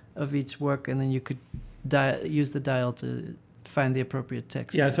of each work, and then you could use the dial to find the appropriate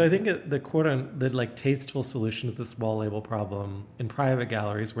text. Yeah, so I think the tasteful solution to this wall label problem in private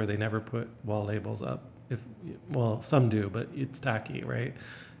galleries where they never put wall labels up, some do, but it's tacky, right?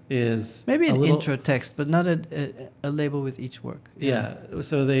 Is maybe an intro text, but not a label with each work. Yeah.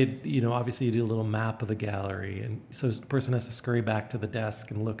 So they, obviously you do a little map of the gallery, and so the person has to scurry back to the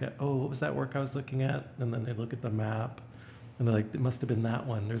desk and look at, what was that work I was looking at? And then they look at the map, and they're like, it must have been that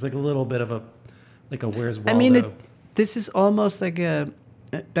one. There's like a little bit of a where's Waldo? I mean, this is almost like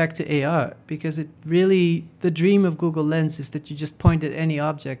back to AR, because it really, the dream of Google Lens is that you just point at any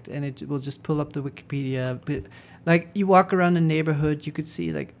object and it will just pull up the Wikipedia. Like you walk around a neighborhood, you could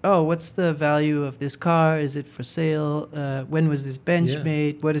see like, what's the value of this car? Is it for sale? When was this bench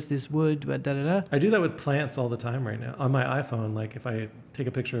made? What is this wood? I do that with plants all the time right now on my iPhone. Like if I take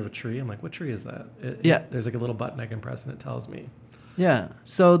a picture of a tree, I'm like, what tree is that? There's like a little button I can press and it tells me. Yeah.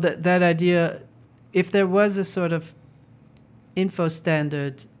 So that idea, if there was a sort of info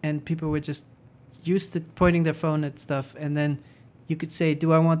standard and people were just used to pointing their phone at stuff, and then you could say,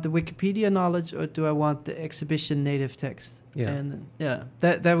 do I want the Wikipedia knowledge or do I want the exhibition native text? Yeah. And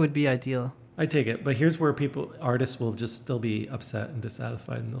that would be ideal. I take it, but here's where artists will just still be upset and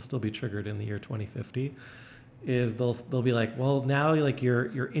dissatisfied, and they'll still be triggered in the year 2050. Is they'll be like, well, now like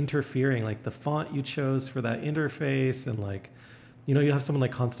you're interfering, like the font you chose for that interface, and like, you know, you have someone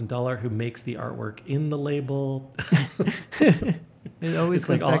like Constant Dollar who makes the artwork in the label. It always it's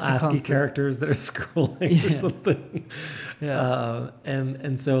like all ASCII Constant characters that are scrolling or something. Yeah.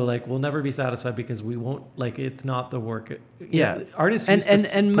 And so like we'll never be satisfied because we won't, like, it's not the work. Yeah. Artists And- used to and-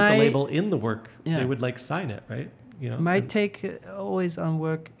 put and my- the label in the work. Yeah. They would like sign it, right? You know. My And- take always on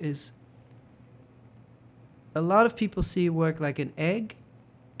work is a lot of people see work like an egg,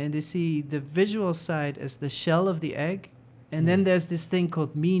 and they see the visual side as the shell of the egg. And then there's this thing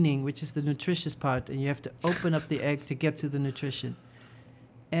called meaning, which is the nutritious part, and you have to open up the egg to get to the nutrition.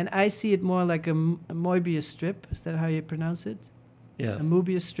 And I see it more like a Mobius strip. Is that how you pronounce it? Yes. A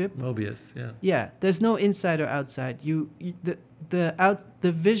Mobius strip? Mobius, yeah. Yeah, there's no inside or outside.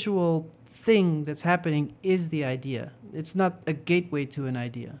 The visual thing that's happening is the idea. It's not a gateway to an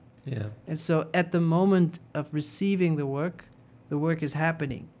idea. Yeah. And so at the moment of receiving the work is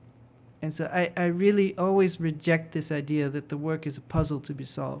happening. And so I really always reject this idea that the work is a puzzle to be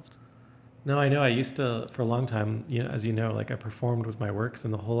solved. No, I know. I used to, for a long time, you know, as you know, like I performed with my works,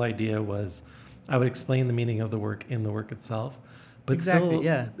 and the whole idea was I would explain the meaning of the work in the work itself. But Exactly, still,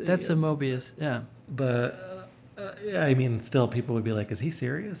 yeah. That's a Mobius, yeah. But yeah, I mean, still, people would be like, "Is he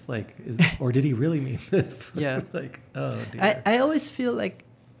serious? Like, or did he really mean this?" Yeah. Like, oh dear. I always feel like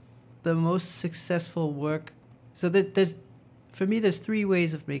the most successful work. So there's for me, there's three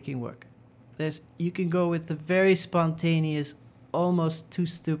ways of making work. You can go with the very spontaneous, almost too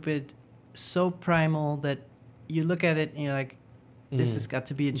stupid, so primal that you look at it and you're like, this has got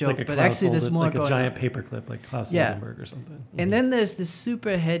to be a It's joke. like a But Klaus actually, there's Olden- more like going a giant on. paperclip, like Klaus Yeah. Oldenburg or something. And then there's the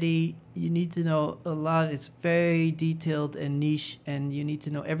super heady, you need to know a lot. It's very detailed and niche, and you need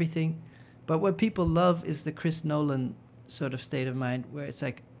to know everything. But what people love is the Chris Nolan sort of state of mind, where it's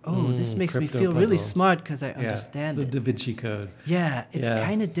like, oh, this makes me crypto feel really puzzle. smart because I Yeah, understand it's it. the Da Vinci Code. Yeah, it's Yeah.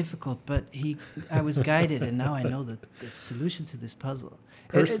 kind of difficult, but I was guided, and now I know the solution to this puzzle.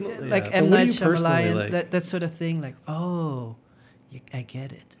 Personally, Like yeah. M. But what do Night you personally Shyamalan, like? that sort of thing. Like, oh, I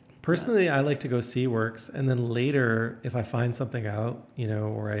get it. Personally, I like to go see works, and then later, if I find something out, you know,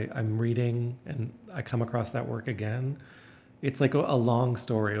 or I'm reading and I come across that work again, it's like a long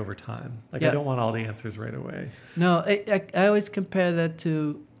story over time. Like, Yeah. I don't want all the answers right away. No, I always compare that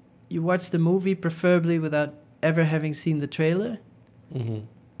to you watch the movie, preferably without ever having seen the trailer. Mm-hmm.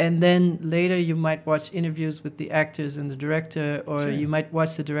 And then later you might watch interviews with the actors and the director, or Sure. you might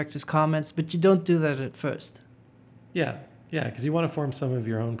watch the director's comments, but you don't do that at first. Yeah, yeah, because you want to form some of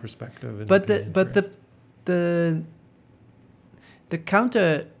your own perspective. And But opinion the first. the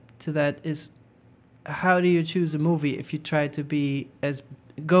counter to that is, how do you choose a movie if you try to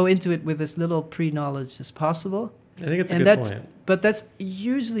go into it with as little pre-knowledge as possible? I think it's a and good that's point. But that's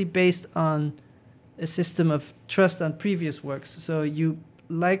usually based on a system of trust on previous works. So you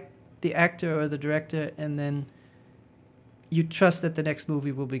like the actor or the director, and then you trust that the next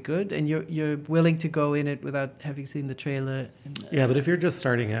movie will be good, and you're willing to go in it without having seen the trailer. And, Yeah, but if you're just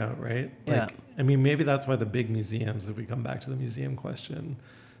starting out, right? Yeah. Like, I mean, maybe that's why the big museums, if we come back to the museum question,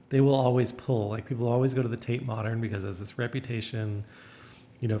 they will always pull. Like, people always go to the Tate Modern because it has this reputation,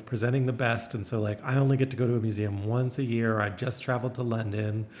 you know, of presenting the best. And so, like, I only get to go to a museum once a year. I just traveled to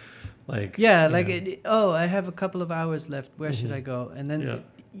London. Like, yeah, you like know. I have a couple of hours left. Where should Mhm. I go? And then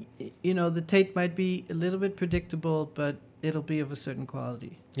Yeah. you know, the Tate might be a little bit predictable, but it'll be of a certain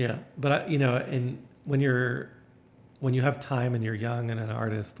quality. Yeah, but you know, and when you have time and you're young and an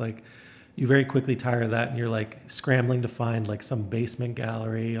artist, like, you very quickly tire of that, and you're like scrambling to find like some basement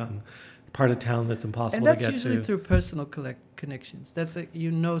gallery on part of town that's impossible And that's to get usually to. through personal connections. That's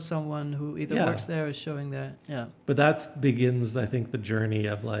someone who either Yeah. works there or is showing there. Yeah. But that begins, I think, the journey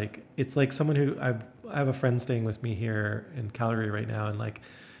of like, it's like someone who I have a friend staying with me here in Calgary right now, and like,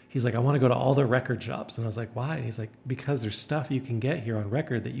 he's like, I want to go to all the record shops. And I was like, why? And he's like, because there's stuff you can get here on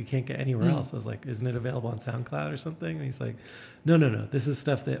record that you can't get anywhere else. I was like, isn't it available on SoundCloud or something? And he's like, no. This is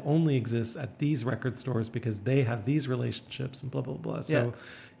stuff that only exists at these record stores because they have these relationships and blah, blah, blah. So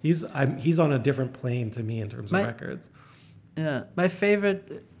he's on a different plane to me in terms of records. Yeah. My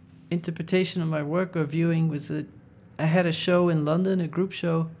favorite interpretation of my work or viewing was I had a show in London, a group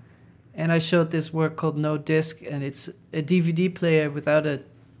show, and I showed this work called No Disc, and it's a DVD player without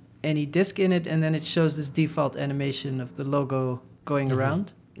any disc in it, and then it shows this default animation of the logo going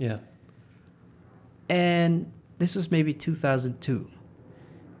around. Yeah. And this was maybe 2002.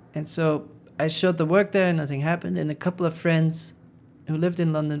 And so I showed the work there, and nothing happened, and a couple of friends who lived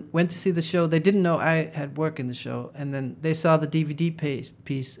in London went to see the show. They didn't know I had work in the show, and then they saw the DVD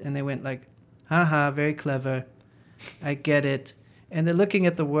piece, and they went like, haha, very clever. I get it. And they're looking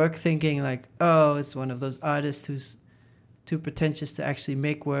at the work thinking like, oh, it's one of those artists who's too pretentious to actually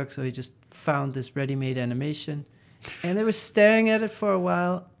make work, so he just found this ready-made animation. And they were staring at it for a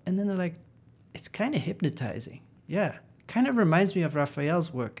while, and then they're like, it's kind of hypnotizing. Yeah, kind of reminds me of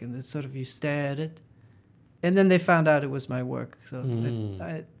Raphael's work, and it's sort of you stare at it. And then they found out it was my work. So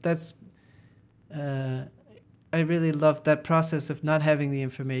I really loved that process of not having the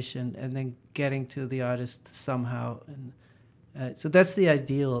information and then getting to the artist somehow. And so that's the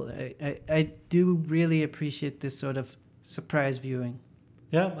ideal. I do really appreciate this sort of surprise viewing.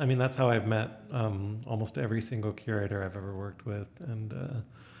 Yeah, I mean, that's how I've met almost every single curator I've ever worked with. And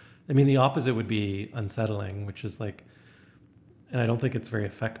I mean, the opposite would be unsettling, which is like, and I don't think it's very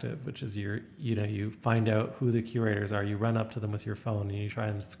effective, which is you find out who the curators are, you run up to them with your phone and you try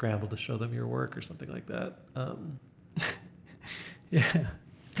and scramble to show them your work or something like that. Yeah.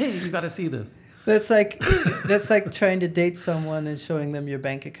 Hey, you got to see this. That's like trying to date someone and showing them your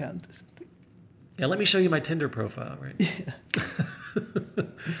bank account or something. Yeah, let me show you my Tinder profile, right? Yeah.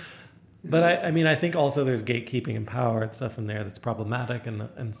 But I mean, I think also there's gatekeeping and power and stuff in there that's problematic.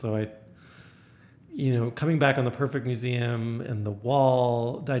 And so coming back on the Perfect Museum and the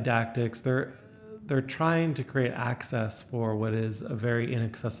wall didactics, they're trying to create access for what is a very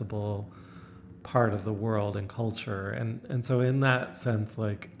inaccessible part of the world and culture. And so in that sense,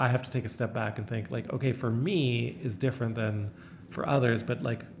 like, I have to take a step back and think like, okay, for me is different than for others. But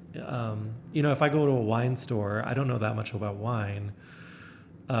like, if I go to a wine store, I don't know that much about wine.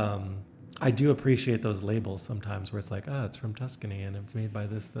 I do appreciate those labels sometimes where it's like, it's from Tuscany and it's made by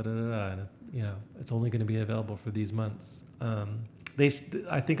this, and it's only going to be available for these months.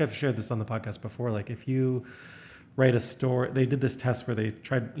 I think I've shared this on the podcast before. Like, if you write a store, they did this test where they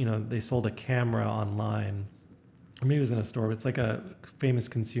tried, they sold a camera online, or maybe it was in a store, but it's like a famous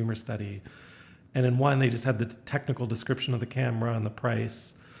consumer study. And in one, they just had the technical description of the camera and the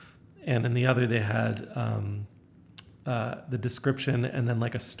price. And in the other, they had the description and then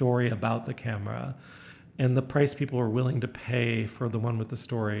like a story about the camera. And the price people were willing to pay for the one with the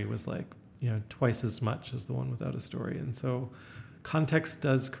story was like, twice as much as the one without a story. And so context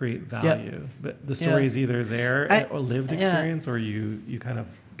does create value, but the story is either there or lived experience, or you kind of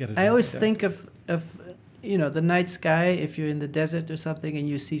get it. I always think of the night sky, if you're in the desert or something and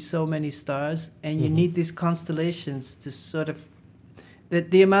you see so many stars and you need these constellations to sort of,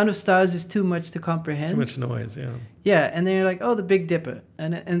 the amount of stars is too much to comprehend. Too much noise, yeah. Yeah, and then you're like, oh, the Big Dipper.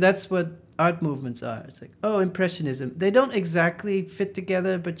 And that's what art movements are. It's like, oh, Impressionism. They don't exactly fit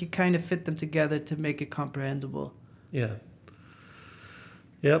together, but you kind of fit them together to make it comprehensible. Yeah.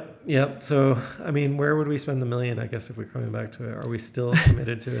 Yep. So, I mean, where would we spend the million, I guess, if we're coming back to it? Are we still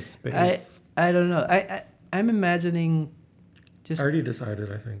committed to a space? I don't know. I'm imagining just... I already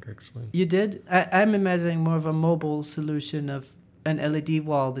decided, I think, actually. You did? I'm imagining more of a mobile solution of an LED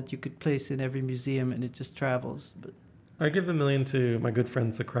wall that you could place in every museum and it just travels. But I give the million to my good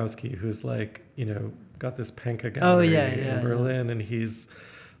friend Sakrowski, who's like, got this Penka gallery in Berlin, and he's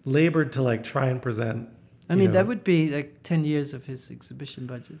labored to like try and present. I mean, that would be like 10 years of his exhibition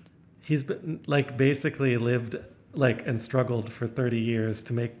budget. He's been like basically lived like and struggled for 30 years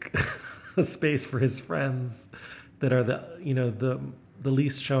to make a space for his friends that are the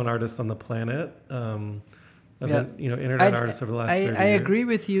least shown artists on the planet. Internet artists over the last 30 years. I agree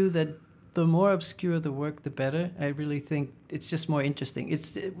with you that the more obscure the work, the better. I really think it's just more interesting.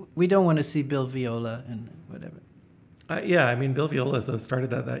 We don't want to see Bill Viola and whatever. I mean, Bill Viola, though,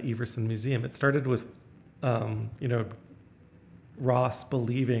 started at that Everson Museum. It started with, Ross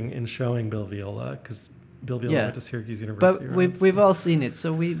believing in showing Bill Viola, because Bill Viola went to Syracuse University. But we've all seen it,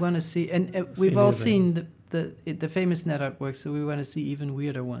 so we want to see, and we've all seen the famous net artwork, so we want to see even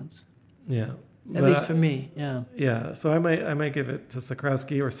weirder ones. Yeah. At least for me, yeah. Yeah, so I might give it to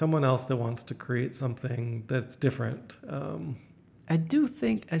Sakrowski or someone else that wants to create something that's different. I do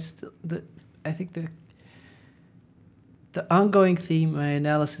think I think the ongoing theme, my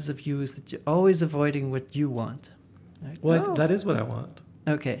analysis of you, is that you're always avoiding what you want. Like, that is what I want.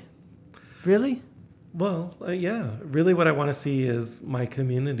 Okay. Really? Well, yeah. Really what I want to see is my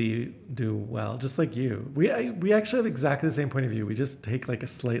community do well, just like you. We actually have exactly the same point of view. We just take like a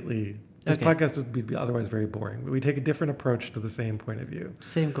slightly... This podcast would be otherwise very boring. But we take a different approach to the same point of view.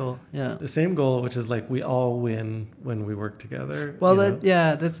 Same goal, yeah. The same goal, which is like we all win when we work together. Well,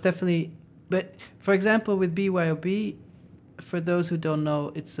 that's definitely... But, for example, with BYOB, for those who don't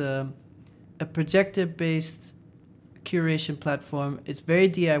know, it's a projector-based curation platform. It's very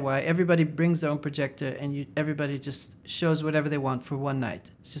DIY. Everybody brings their own projector, and everybody just shows whatever they want for one night.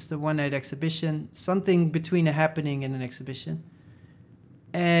 It's just a one-night exhibition, something between a happening and an exhibition.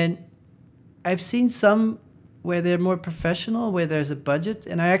 And I've seen some where they're more professional, where there's a budget,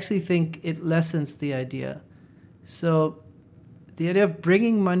 and I actually think it lessens the idea. So the idea of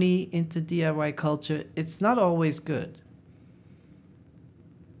bringing money into DIY culture, it's not always good.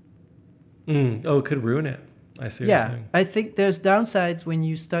 Oh, it could ruin it. I see what you're saying. I think there's downsides when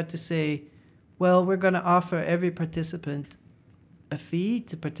you start to say, well, we're going to offer every participant a fee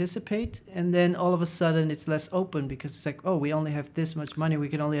to participate, and then all of a sudden it's less open because it's like, oh, we only have this much money, we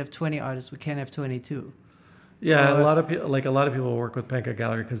can only have 20 artists, we can't have 22. Yeah, a lot of people work with Pancake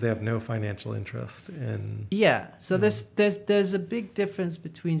Gallery because they have no financial interest in. Yeah, so there's a big difference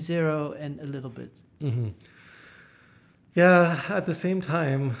between zero and a little bit. Mm-hmm. Yeah, at the same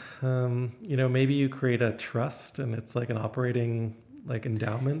time, maybe you create a trust and it's like an operating like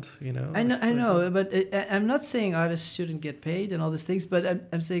endowment, I know, but I'm not saying artists shouldn't get paid and all these things, but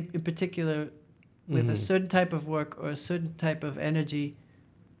I'm saying in particular with a certain type of work or a certain type of energy,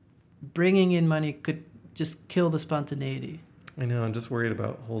 bringing in money could just kill the spontaneity. I know, I'm just worried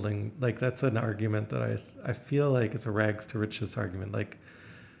about holding, like that's an argument that I feel like it's a rags to riches argument. Like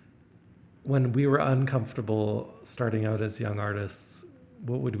when we were uncomfortable starting out as young artists,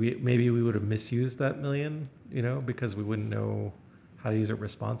 maybe we would have misused that million, because we wouldn't know how to use it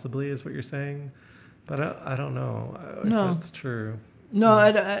responsibly, is what you're saying. But I don't know if that's true. No,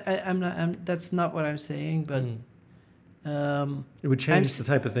 I'm not. That's not what I'm saying. But it would change the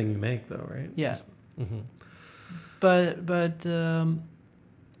type of thing you make, though, right? Yeah. Mm-hmm. But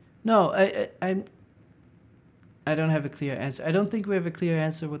no, I don't have a clear answer. I don't think we have a clear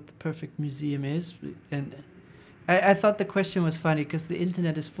answer what the perfect museum is, and I thought the question was funny because the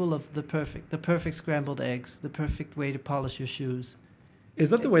internet is full of the perfect scrambled eggs, the perfect way to polish your shoes. Is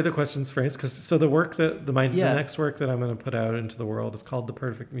that the way the question's phrased? Because the work that the next work that I'm going to put out into the world is called The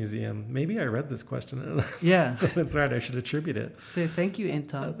Perfect Museum. Maybe I read this question. Yeah, that's right. I should attribute it. Say thank you,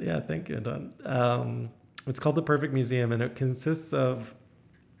 Anton. Yeah, thank you, Anton. It's called The Perfect Museum, and it consists of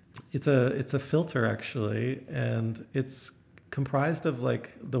it's a filter actually, and it's comprised of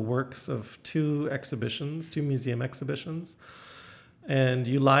like the works of two museum exhibitions. And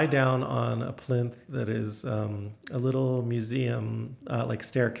you lie down on a plinth that is a little museum like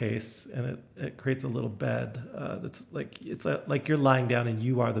staircase, and it creates a little bed that's like like you're lying down and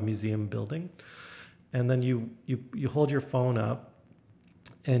you are the museum building. And then you hold your phone up,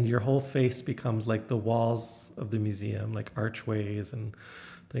 and your whole face becomes like the walls of the museum, like archways and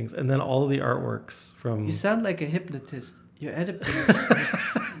things. And then all of the artworks from. You sound like a hypnotist. You're at a beach.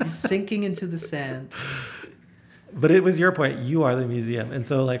 You're sinking into the sand. But it was your point. You are the museum, and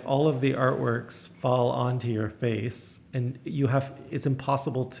so like all of the artworks fall onto your face, and it's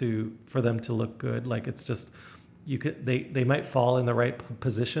impossible for them to look good. Like it's just they might fall in the right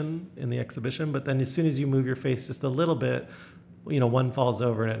position in the exhibition, but then as soon as you move your face just a little bit, one falls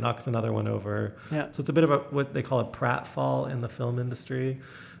over and it knocks another one over. Yeah. So it's a bit of what they call a pratfall in the film industry,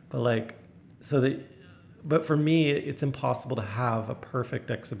 but but for me, it's impossible to have a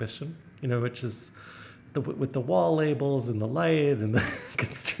perfect exhibition, which is. With the wall labels and the light and the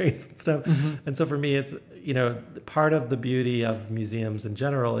constraints and stuff. Mm-hmm. And so for me, it's, part of the beauty of museums in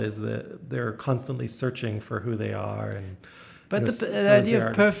general is that they're constantly searching for who they are. But the idea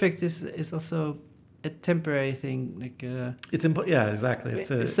of perfect is also a temporary thing. Like yeah, exactly.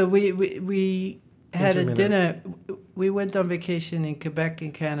 So we had a dinner. We went on vacation in Quebec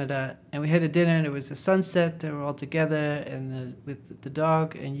in Canada, and we had a dinner, and it was a sunset. They were all together, and with the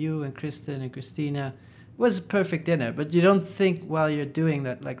dog and you and Kristen and Christina. Was a perfect dinner, but you don't think while you're doing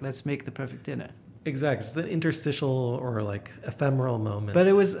that, like, let's make the perfect dinner. Exactly. It's the interstitial or like ephemeral moment. But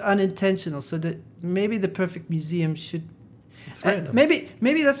it was unintentional, so that maybe the perfect museum should. It's random.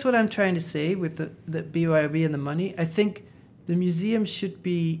 Maybe that's what I'm trying to say with the BYOB and the money. I think the museum should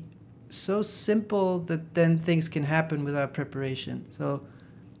be so simple that then things can happen without preparation. So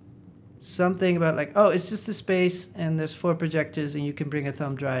something about like, oh, it's just a space and there's 4 projectors and you can bring a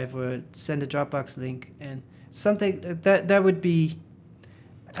thumb drive or send a Dropbox link, and something that would be.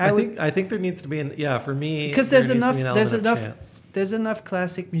 I think there needs to be for me, because there's enough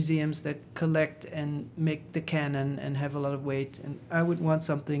classic museums that collect and make the canon and have a lot of weight, and I would want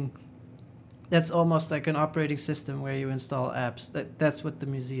something that's almost like an operating system where you install apps. That's what the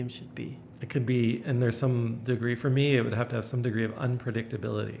museum should be. It could be, and there's some degree, for me, it would have to have some degree of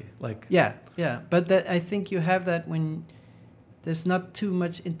unpredictability. Like Yeah. But I think you have that when there's not too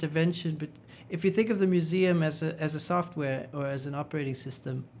much intervention. But if you think of the museum as a software or as an operating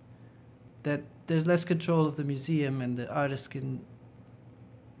system, that there's less control of the museum and the artists can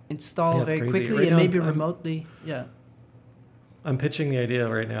install very quickly right and maybe remotely. Yeah. I'm pitching the idea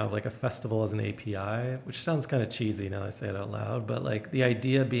right now of like a festival as an API, which sounds kind of cheesy now I say it out loud, but like the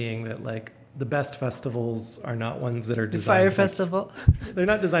idea being that like the best festivals are not ones that are The designed. Fire Festival. They're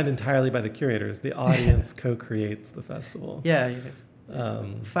not designed entirely by the curators. The audience co-creates the festival. Yeah.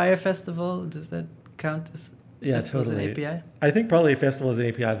 Um, Fire Festival, does that count as Yeah, festivals totally. and API? I think probably festival is an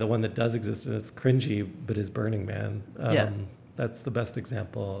API. The one that does exist, and it's cringy, but is Burning Man. Yeah. That's the best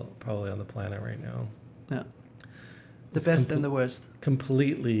example probably on the planet right now. Yeah. The It's best and the worst.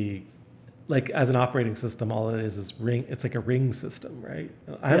 Completely, like as an operating system, all it is ring. It's like a ring system, right?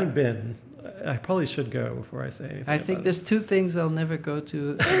 I haven't been. I probably should go before I say anything. I think about there's two things I'll never go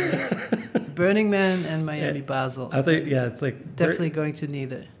to. And it's Burning Man and Miami Basel. I think it's like Definitely going to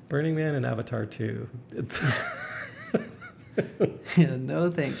neither. Burning Man and Avatar 2. It's Yeah,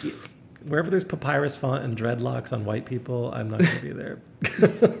 no, thank you. wherever there's papyrus font and dreadlocks on white people, I'm not going to be there.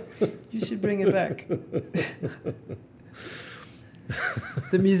 You should bring it back.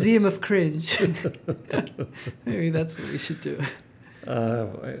 The Museum of Cringe. Maybe that's what we should do.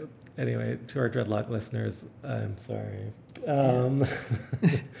 Anyway, to our dreadlock listeners, I'm sorry.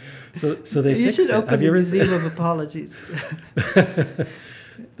 So they You fixed should it. open Have the you ever Museum of Apologies.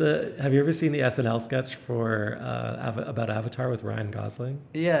 Have you ever seen the SNL sketch for about Avatar with Ryan Gosling?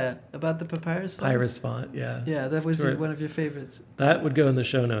 Yeah, about the papyrus font. Papyrus font, yeah. Yeah, that was Sure. one of your favorites. That would go in the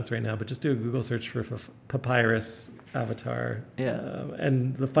show notes right now, but just do a Google search for Papyrus Avatar. Yeah.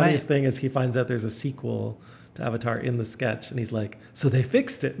 And the funniest thing is he finds out there's a sequel to Avatar in the sketch, and he's like, so they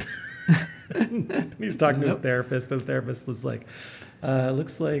fixed it. And he's talking to his therapist, and the therapist was like,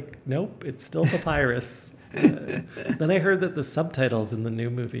 looks like, nope, it's still papyrus. Then I heard that the subtitles in the new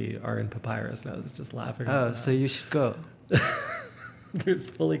movie are in papyrus, and I was just laughing. Oh, so you should go. There's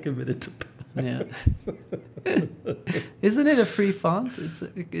fully committed to papyrus. Yeah. Isn't it a free font?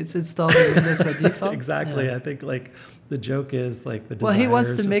 It's installed in Windows by default. Exactly. Yeah. I think like the joke is like the Well, he wants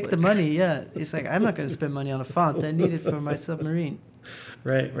designer to is make just the like- money. Yeah, he's like, I'm not going to spend money on a font. I need it for my submarine.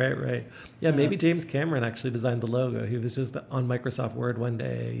 Right. Yeah, maybe James Cameron actually designed the logo. He was just on Microsoft Word one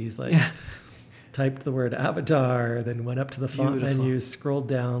day. He's like, typed the word Avatar, then went up to the font Beautiful. menu, scrolled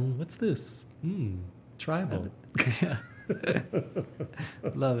down. What's this? Tribal. Yeah.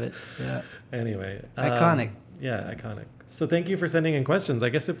 Love it. Yeah. Anyway. Iconic. Yeah, iconic. So thank you for sending in questions. I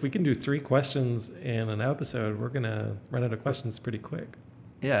guess if we can do 3 questions in an episode, we're going to run out of questions pretty quick.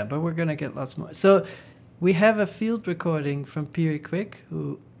 Yeah, but we're going to get lots more. So we have a field recording from Peary Quick,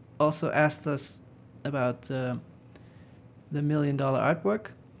 who also asked us about the $1 million artwork.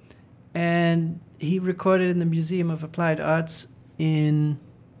 And he recorded in the Museum of Applied Arts in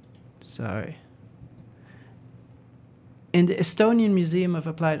the Estonian Museum of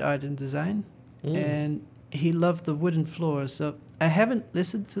Applied Art and Design. And he loved the wooden floor. So I haven't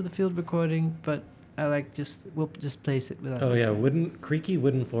listened to the field recording, but I we'll just place it without listening. Creaky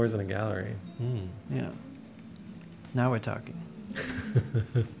wooden floors in a gallery. Yeah. Now we're talking.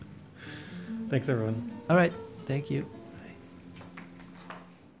 Thanks, everyone. All right. Thank you.